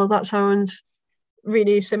example. That sounds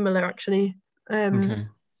really similar, actually. Okay.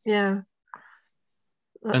 Yeah.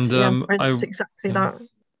 That's, it's exactly that.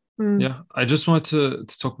 Yeah, I just wanted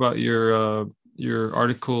to talk about your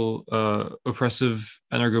article, Oppressive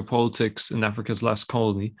Energopolitics in Africa's Last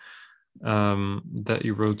Colony, that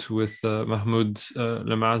you wrote with Mahmoud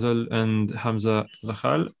Lemadel and Hamza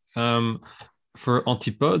Lakhal, for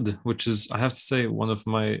Antipode, which is, I have to say, one of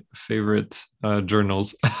my favorite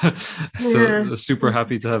journals. So super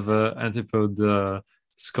happy to have an Antipode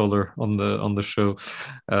scholar on the show.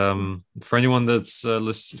 For anyone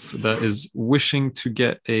that is wishing to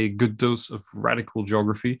get a good dose of radical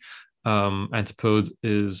geography, Antipode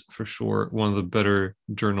is for sure one of the better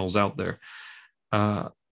journals out there.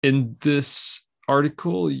 In this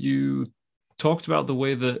article, you talked about the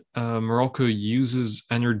way that Morocco uses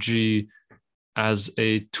energy as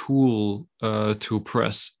a tool to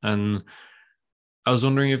oppress, and I was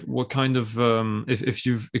wondering what kind of if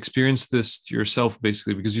you've experienced this yourself,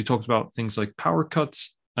 basically, because you talked about things like power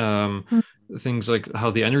cuts, things like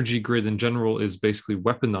how the energy grid in general is basically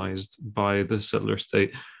weaponized by the settler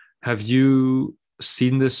state. Have you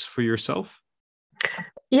seen this for yourself?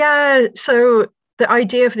 Yeah, so the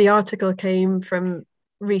idea for the article came from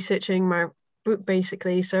researching my book,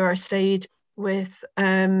 basically. So I stayed with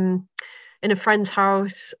in a friend's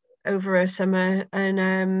house over a summer,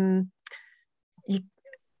 and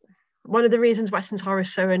one of the reasons Western Sahara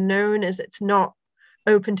is so unknown is it's not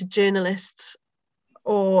open to journalists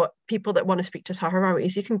or people that want to speak to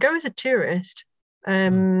Sahrawis. You can go as a tourist,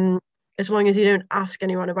 as long as you don't ask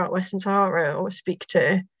anyone about Western Sahara or speak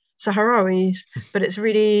to Sahrawis. But it's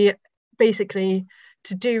really, basically,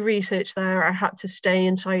 to do research there, I had to stay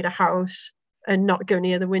inside a house and not go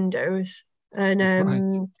near the windows. And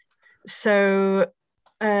Right. so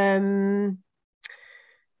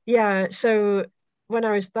yeah, so when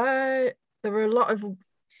I was there, there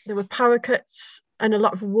were power cuts and a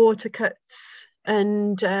lot of water cuts,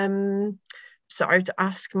 and so I would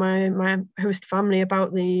ask my host family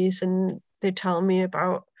about these, and they tell me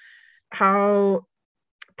about how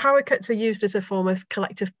power cuts are used as a form of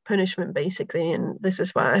collective punishment, basically, and this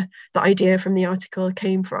is where the idea from the article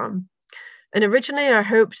came from. And originally, I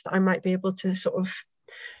hoped that I might be able to sort of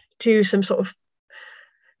do some sort of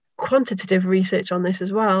quantitative research on this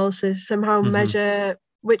as well. So somehow measure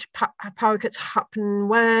which power cuts happen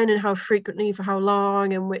when and how frequently, for how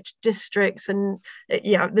long, and which districts. And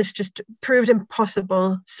this just proved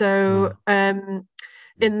impossible. So in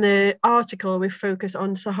the article, we focus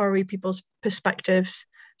on Sahrawi people's perspectives.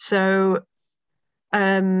 So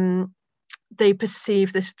they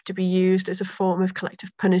perceive this to be used as a form of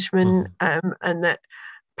collective punishment, and that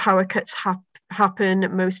power cuts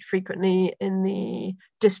happen most frequently in the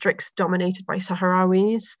districts dominated by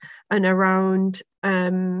Sahrawis and around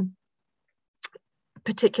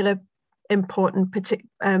particular important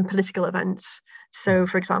political events. So,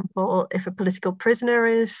 for example, if a political prisoner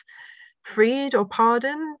is freed or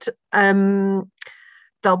pardoned,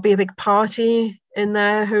 there'll be a big party in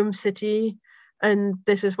their home city, and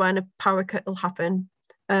this is when a power cut will happen.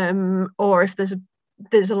 Or if there's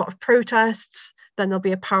a lot of protests, then there'll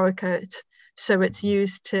be a power cut. So it's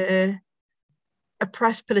used to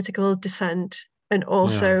oppress political dissent, and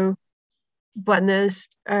also when there's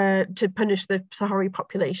to punish the Sahrawi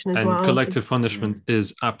population as well. And collective punishment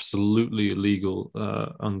is absolutely illegal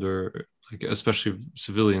under, like, especially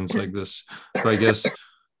civilians like this. So I guess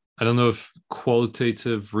I don't know if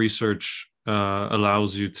qualitative research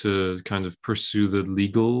allows you to kind of pursue the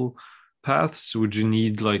legal paths. Would you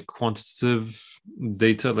need like quantitative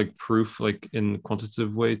data, like proof, like in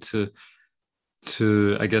quantitative way to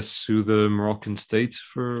I guess sue the Moroccan state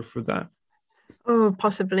for that? Oh,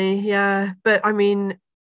 possibly, yeah. But I mean,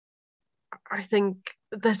 I think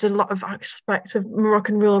there's a lot of aspects of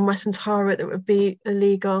Moroccan rule in Western Sahara that would be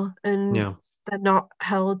illegal, and they're not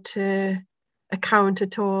held to account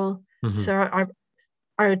at all. So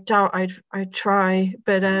I doubt I'd try,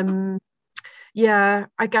 but yeah,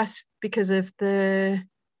 I guess because of the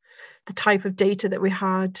type of data that we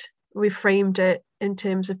had, we framed it in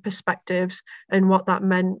terms of perspectives and what that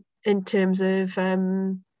meant in terms of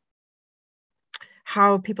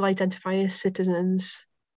how people identify as citizens.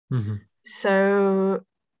 So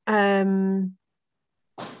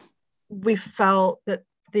we felt that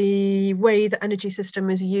the way the energy system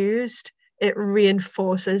is used, it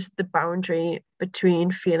reinforces the boundary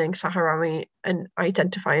between feeling Sahrawi and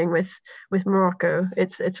identifying with Morocco.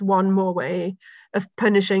 It's one more way of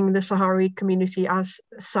punishing the Sahrawi community as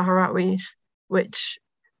Sahrawis, which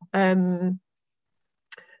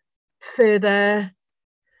further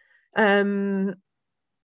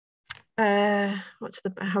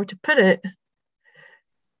how to put it,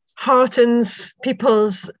 heartens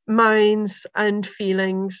people's minds and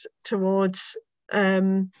feelings towards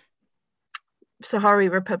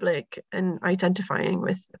Sahrawi Republic and identifying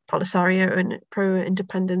with Polisario and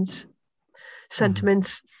pro-independence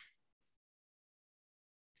sentiments.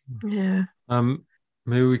 Yeah.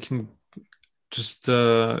 Maybe we can just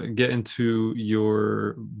get into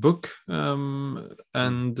your book and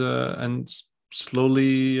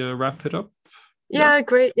slowly wrap it up. Yeah,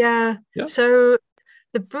 great. Yeah. So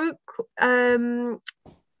the book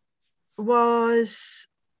was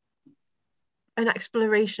an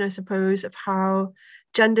exploration, I suppose, of how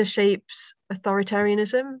gender shapes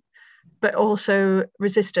authoritarianism, but also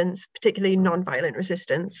resistance, particularly non-violent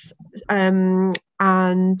resistance.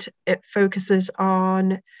 And it focuses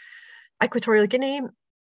on Equatorial Guinea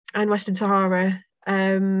and Western Sahara,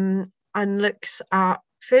 and looks at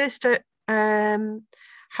first at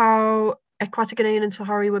how Equatorial Guinean and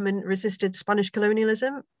Sahrawi women resisted Spanish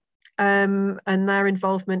colonialism, and their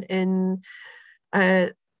involvement in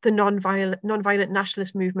the non-violent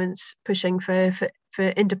nationalist movements pushing for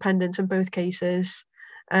independence in both cases,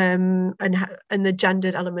 and the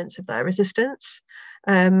gendered elements of their resistance,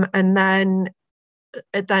 and then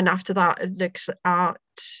after that it looks at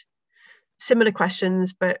similar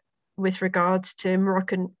questions, but with regards to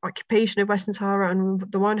Moroccan occupation of Western Sahara on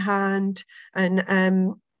the one hand,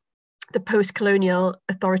 and the post-colonial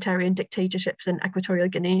authoritarian dictatorships in Equatorial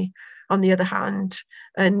Guinea on the other hand.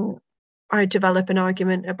 And I develop an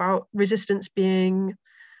argument about resistance being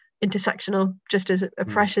intersectional, just as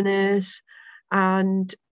oppression is,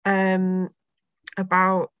 and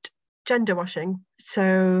about gender washing.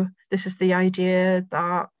 So this is the idea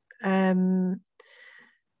that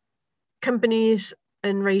companies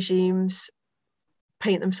and regimes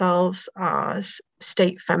paint themselves as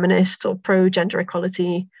state feminists or pro-gender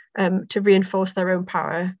equality to reinforce their own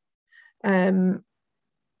power, and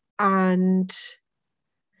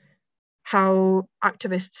how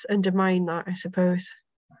activists undermine that, I suppose.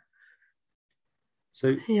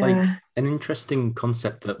 So, like, an interesting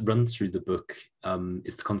concept that runs through the book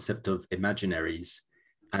is the concept of imaginaries.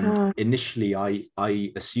 And initially,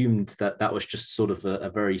 I assumed that that was just sort of a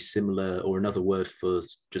very similar, or another word for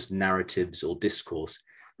just narratives or discourse.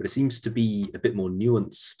 But it seems to be a bit more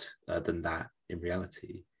nuanced than that in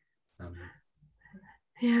reality.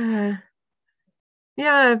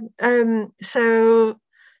 So,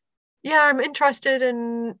 I'm interested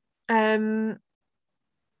in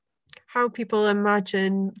how people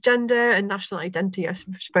imagine gender and national identity, I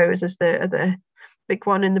suppose, as the big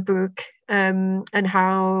one in the book, and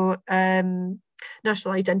how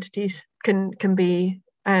national identities can be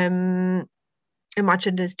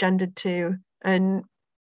imagined as gendered too, and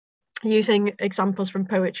using examples from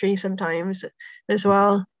poetry sometimes as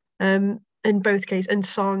well, in both cases, and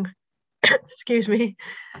song. Excuse me.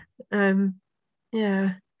 And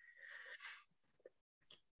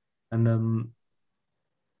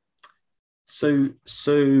so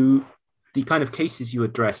the kind of cases you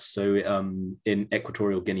address, so in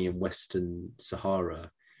Equatorial Guinea and Western Sahara,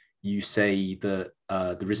 you say that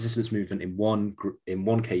the resistance movement in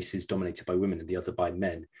one case is dominated by women and the other by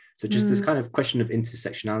men. So just this kind of question of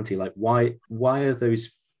intersectionality, like why are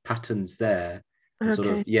those patterns there? And sort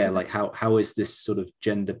of, like how is this sort of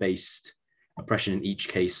gender-based oppression in each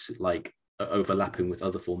case like overlapping with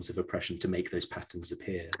other forms of oppression to make those patterns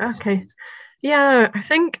appear? I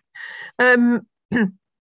think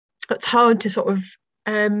it's hard to sort of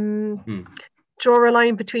draw a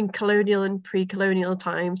line between colonial and pre-colonial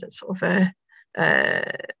times. It's sort of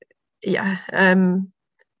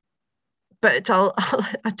but I'll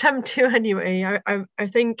attempt to anyway. I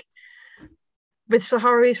think with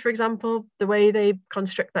Sahrawis, for example, the way they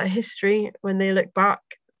construct their history when they look back,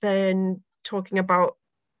 then talking about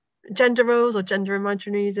gender roles or gender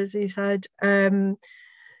imaginaries, as you said,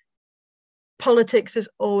 politics has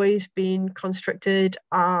always been constructed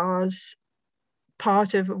as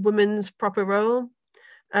part of a women's proper role.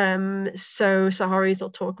 So Sahrawis will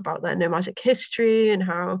talk about their nomadic history and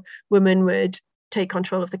how women would take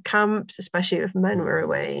control of the camps, especially if men were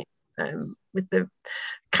away with the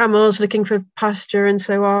camels looking for pasture and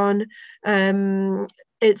so on.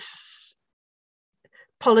 It's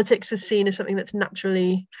politics is seen as something that's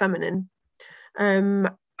naturally feminine,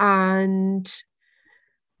 and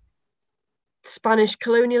Spanish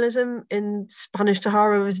colonialism in Spanish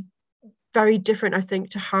Sahara was very different, I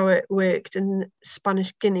think, to how it worked in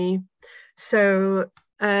Spanish Guinea. So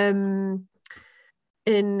in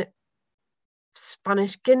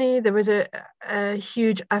Spanish Guinea, there was a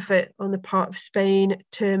huge effort on the part of Spain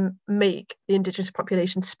to make the indigenous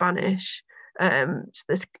population Spanish. So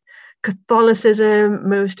there's Catholicism,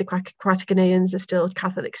 most Aquatic Guineans are still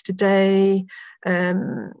Catholics today.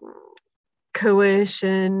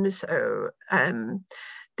 Coercion, so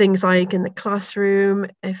things like in the classroom,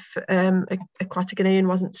 if Aquatic Guinean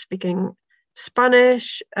wasn't speaking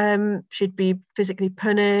Spanish, she'd be physically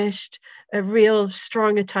punished. A real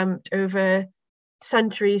strong attempt over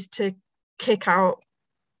centuries to kick out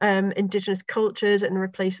indigenous cultures and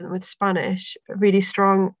replace them with Spanish. A really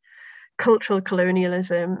strong cultural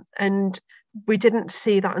colonialism, and we didn't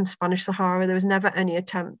see that in Spanish Sahara. There was never any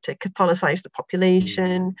attempt to Catholicize the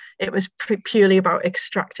population. It was purely about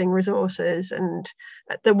extracting resources, and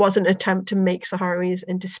there wasn't an attempt to make Sahrawis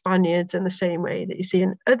into Spaniards in the same way that you see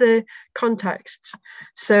in other contexts.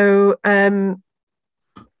 So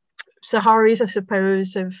Sahrawis, I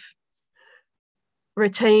suppose, have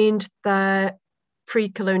retained their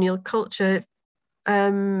pre-colonial culture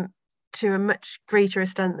to a much greater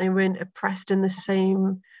extent. They weren't oppressed in the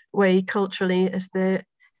same way culturally as the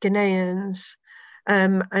Guineans.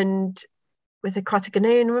 And with Aquatic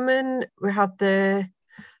Guinean women, we have the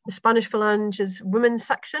Spanish Phalange's women's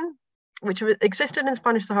section, which existed in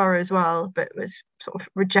Spanish Sahara as well, but was sort of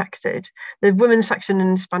rejected. The women's section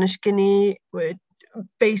in Spanish Guinea would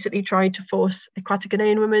basically try to force Aquatic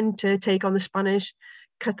Guinean women to take on the Spanish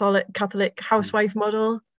Catholic housewife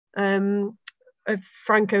model of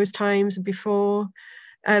Franco's times and before.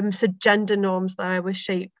 So gender norms there were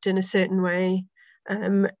shaped in a certain way,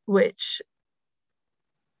 which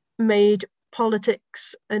made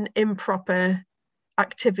politics an improper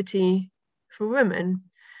activity for women.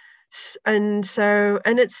 And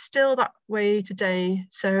it's still that way today.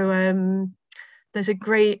 So there's a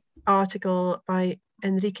great article by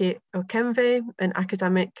Enrique Okemve, an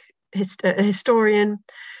academic historian,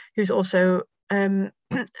 who's also an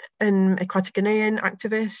Equatoguinean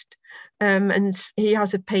activist, and he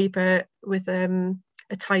has a paper with a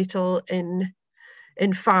title in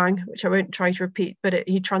Fang, which I won't try to repeat, but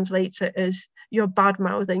he translates it as "you're bad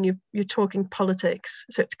mouthing, you're talking politics,"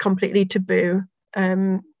 so it's completely taboo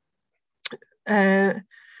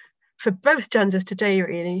for both genders today,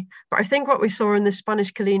 really. But I think what we saw in the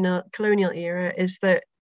Spanish colonial era is that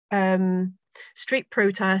street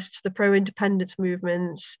protests, the pro-independence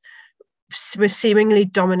movements, were seemingly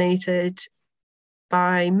dominated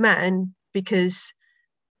by men because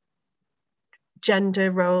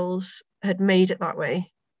gender roles had made it that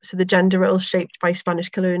way. So the gender roles shaped by Spanish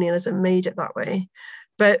colonialism made it that way.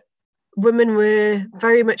 But women were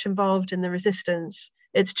very much involved in the resistance.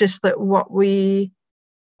 It's just that what we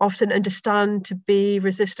often understand to be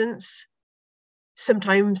resistance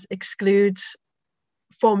sometimes excludes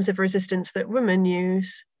forms of resistance that women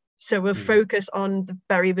use. So we'll focus on the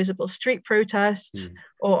very visible street protests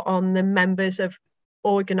or on the members of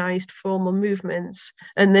organized formal movements,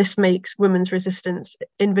 and this makes women's resistance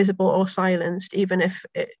invisible or silenced, even if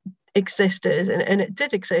it existed, and it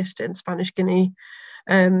did exist in Spanish Guinea.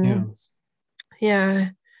 And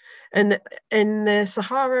in the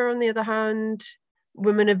Sahara, on the other hand,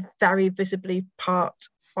 women are very visibly part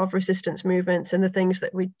of resistance movements and the things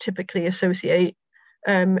that we typically associate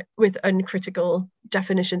with uncritical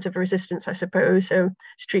definitions of resistance, I suppose. So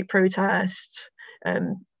street protests,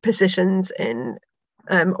 positions in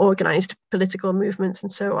organized political movements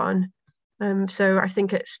and so on. So I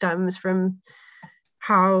think it stems from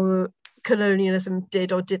how colonialism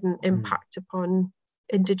did or didn't impact upon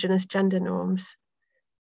Indigenous gender norms.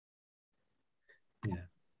 Yeah,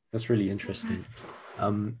 that's really interesting.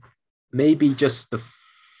 Maybe just the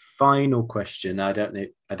final question. I don't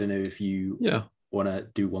know if you want to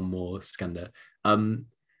do one more, Skander.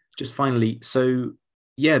 Just finally, so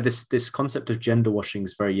yeah, this concept of gender washing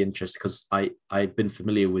is very interesting, because I've been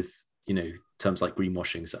familiar with terms like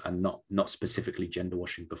greenwashing and not specifically gender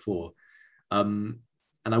washing before, and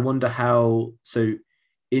I wonder how. So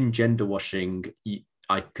in gender washing,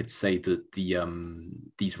 I could say that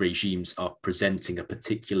these regimes are presenting a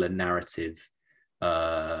particular narrative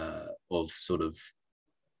of sort of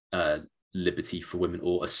liberty for women,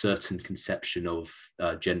 or a certain conception of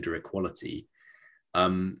gender equality.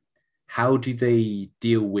 How do they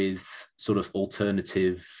deal with sort of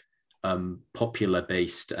alternative, popular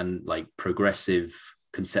based and like progressive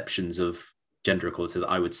conceptions of gender equality that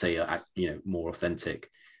I would say are more authentic?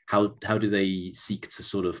 How do they seek to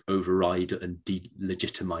sort of override and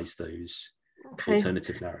delegitimize those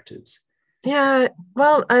alternative narratives? Yeah,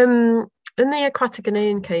 well, in the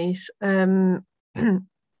Equatoguinean case, the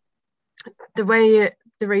way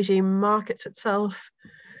the regime markets itself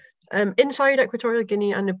inside Equatorial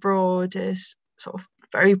Guinea and abroad is sort of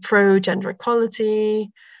very pro gender equality,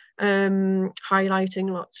 highlighting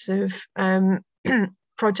lots of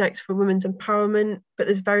projects for women's empowerment, but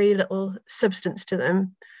there's very little substance to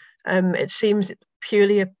them. It seems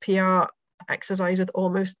purely a PR exercise with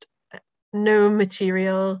almost no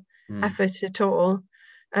material effort at all.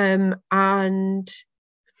 And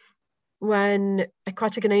when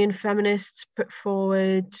Equatoguinean feminists put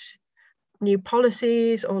forward new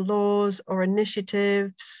policies or laws or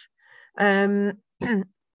initiatives,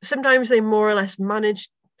 sometimes they more or less manage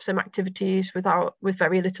some activities with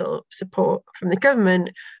very little support from the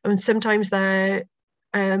government, and sometimes they're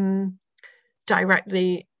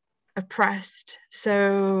directly oppressed.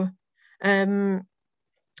 So there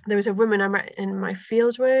was a woman I met in my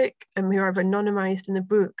fieldwork, who I've anonymized in the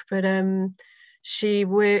book, but she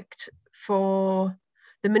worked for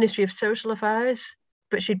the Ministry of Social Affairs,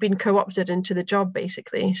 but she'd been co-opted into the job,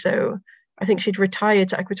 basically. So I think she'd retired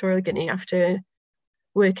to Equatorial Guinea after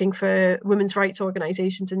working for women's rights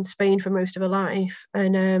organizations in Spain for most of her life.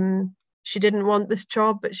 And she didn't want this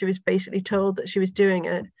job, but she was basically told that she was doing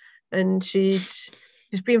it. And she's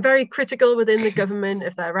been very critical within the government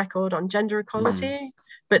of their record on gender equality,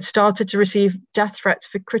 but started to receive death threats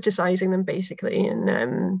for criticizing them, basically.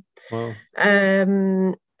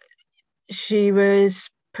 And she was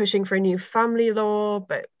pushing for a new family law,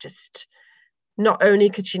 but just not only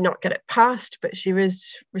could she not get it passed, but she was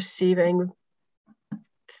receiving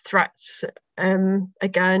threats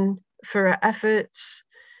again for her efforts.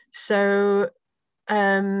 So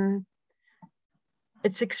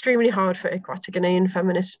it's extremely hard for Equatoguinean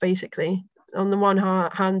feminists, basically. On the one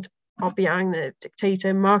hand, Obiang, the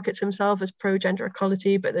dictator, markets himself as pro-gender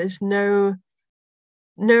equality, but there's no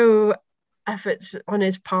efforts on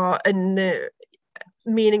his part, and the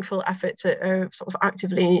meaningful efforts are sort of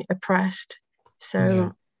actively oppressed.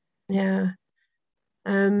 So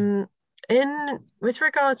with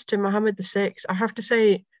regards to Mohammed VI, I have to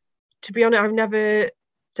say, to be honest, I've never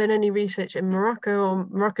done any research in Morocco or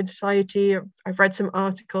Moroccan society. I've read some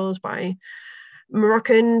articles by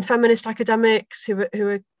Moroccan feminist academics who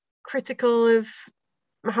are critical of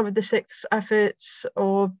Mohammed VI's efforts,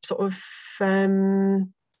 or sort of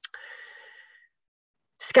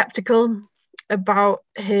skeptical about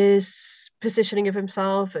his positioning of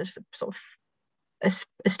himself as sort of a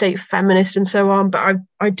state feminist and so on. But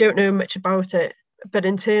I don't know much about it. But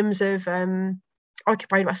in terms of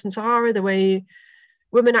occupied Western Sahara, the way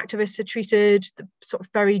women activists are treated, the sort of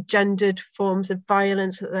very gendered forms of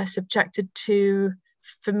violence that they're subjected to,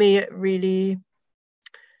 for me, it really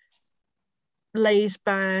lays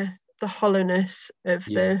bare the hollowness of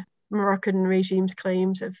the Moroccan regime's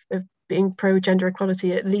claims of being pro-gender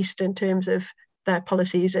equality, at least in terms of their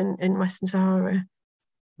policies in Western Sahara.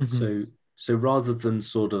 Mm-hmm. So rather than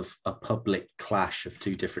sort of a public clash of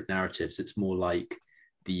two different narratives, it's more like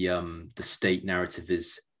the state narrative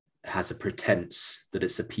has a pretense that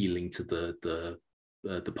it's appealing to the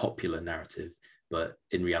popular narrative, but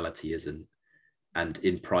in reality isn't, and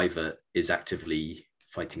in private is actively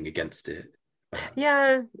fighting against it.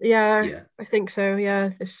 Yeah, I think so.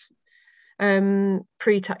 Yeah, this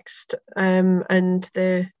pretext and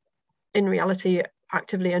in reality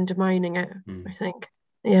actively undermining it. I think.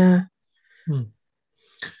 Yeah.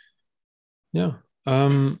 Yeah.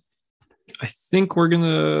 I think we're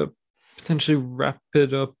gonna potentially wrap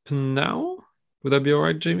it up now. Would that be all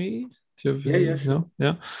right, Jamie? Do you have sure.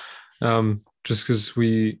 No? Yeah. Just because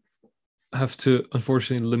we have to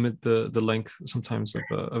unfortunately limit the length sometimes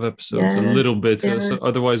of episodes a little bit. So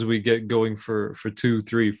otherwise we get going for 2,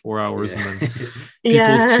 3, 4 hours and then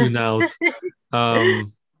people tune out.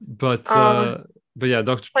 But yeah,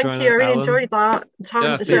 Dr. Thank Joanna you. I really Allen, enjoyed that.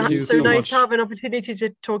 Thank you so nice much. to have an opportunity to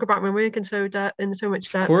talk about my work in so much depth.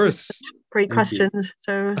 Of course. Great questions.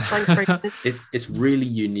 So thanks very much. It's really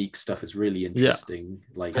unique stuff. It's really interesting. Yeah.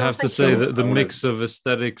 Like I have to say that the mix of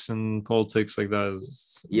aesthetics and politics like that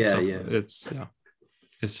is it's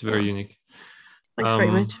very unique. Thanks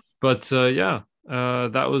very much. But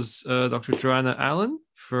that was Dr. Joanna Allen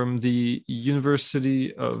from the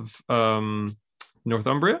University of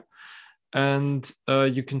Northumbria. And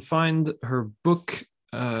you can find her book.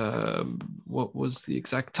 What was the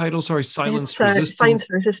exact title? Sorry, Silence Resistance. Silence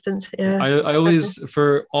Resistance. Yeah. I always,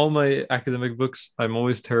 for all my academic books, I'm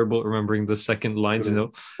always terrible at remembering the second lines. You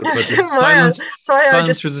know, but Silence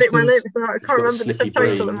Resistance. I can't remember the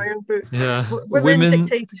subtitle of my own book. Yeah, Women,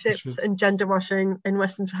 Dictatorships, and Gender Washing in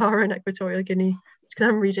Western Sahara and Equatorial Guinea. Because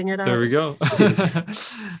I'm reading it out. There we go.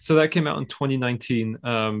 So that came out in 2019.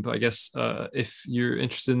 But I guess if you're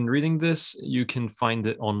interested in reading this, you can find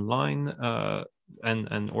it online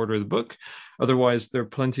and order the book. Otherwise, there are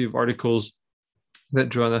plenty of articles that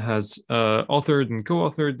Joanna has authored and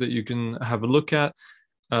co-authored that you can have a look at.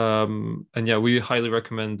 And yeah, we highly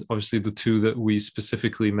recommend, obviously, the two that we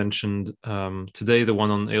specifically mentioned today, the one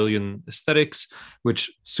on alien aesthetics,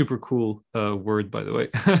 which super cool word, by the way,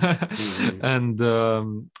 and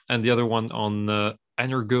the other one on do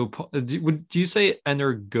you say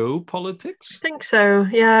energopolitics? I think so.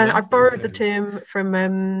 Yeah. I borrowed the term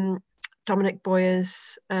from Dominic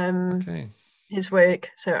Boyer's his work,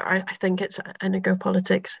 so I think it's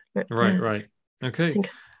energopolitics. Right. Okay.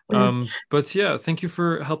 But yeah, thank you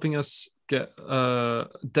for helping us get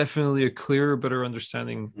definitely a clearer, better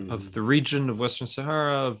understanding of the region of Western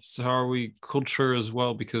Sahara, of Sahrawi culture as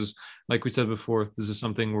well, because like we said before, this is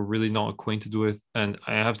something we're really not acquainted with. And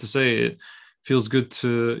I have to say, it feels good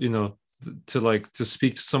to, to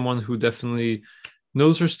speak to someone who definitely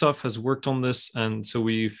knows her stuff, has worked on this. And so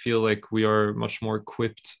we feel like we are much more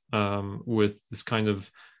equipped with this kind of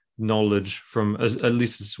knowledge from at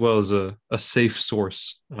least as well as a safe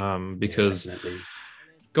source, because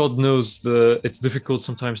God knows it's difficult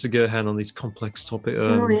sometimes to get a hand on these complex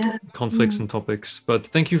conflicts and topics. But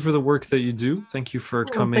thank you for the work that you do. Thank you for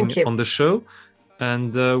coming on the show,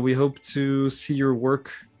 and we hope to see your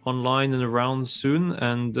work online and around soon,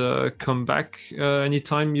 and come back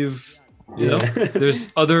anytime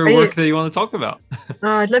there's other work that you want to talk about.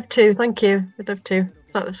 I'd love to. Thank you. I'd love to.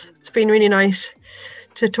 It's been really nice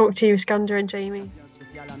to talk to you, Skander and Jamie.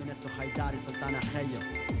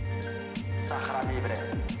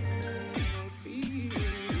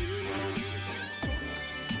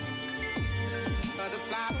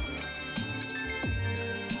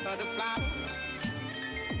 Butterfly.